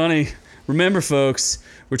 Get his money. Remember, folks,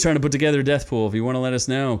 we're trying to put together a death pool. If you want to let us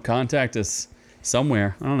know, contact us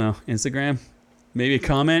somewhere. I don't know. Instagram. Maybe a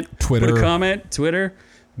comment. Twitter. Put a comment. Twitter.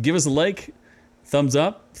 Give us a like. Thumbs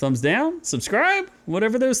up, thumbs down, subscribe,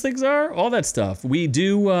 whatever those things are, all that stuff. We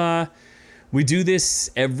do this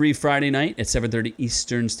every Friday night at 7:30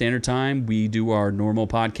 Eastern Standard Time. We do our normal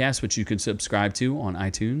podcast, which you can subscribe to on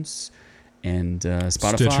iTunes and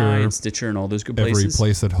Spotify and Stitcher and all those good places. Every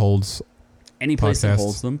place that holds Any place that podcasts.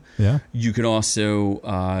 holds them. Yeah. You can also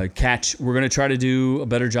we're going to try to do a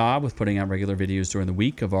better job with putting out regular videos during the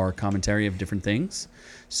week of our commentary of different things.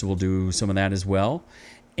 So we'll do some of that as well.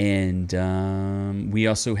 And we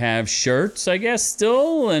also have shirts, I guess,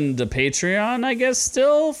 still, and a Patreon, I guess,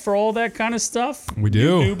 still, for all that kind of stuff. We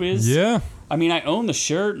do. Noob is, Yeah. I mean, I own the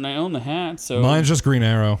shirt and I own the hat, so. Mine's just Green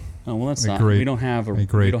Arrow. Oh well, that's a not. great- we don't have a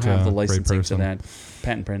great, we don't have the great licensing to person. that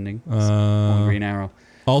patent pending on Green Arrow.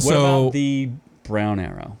 Also, what about the Brown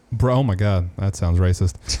Arrow? oh my God, that sounds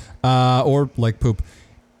racist. Or like poop.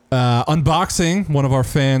 Unboxing, one of our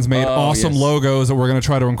fans made awesome yes. logos that we're going to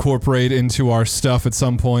try to incorporate into our stuff at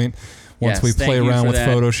some point once Yes, we thank play you around for with that.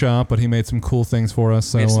 Photoshop, but he made some cool things for us.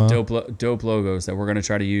 So, We have some dope logos that we're going to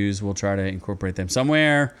try to use. We'll try to incorporate them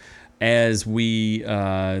somewhere as we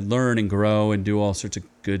learn and grow and do all sorts of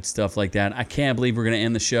good stuff like that. I can't believe we're going to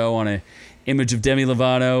end the show on an image of Demi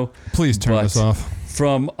Lovato. please turn but this off.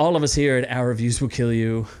 From all of us here at Our Reviews Will Kill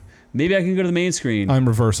You, maybe I can go to the main screen. I'm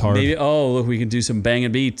reverse hard. Maybe, look, we can do some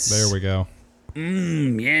banging beats. There we go.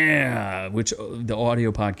 Yeah, which the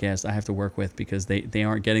audio podcast I have to work with because they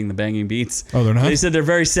aren't getting the banging beats. Oh, they're not? They said they're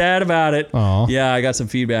very sad about it. Aw. Yeah, I got some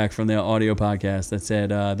feedback from the audio podcast that said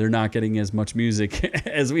they're not getting as much music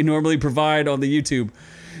as we normally provide on the YouTube.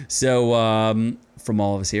 So from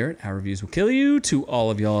all of us here at Our Reviews Will Kill You to all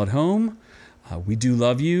of y'all at home, we do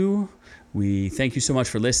love you. We thank you so much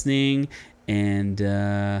for listening, and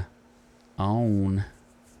on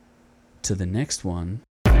to the next one.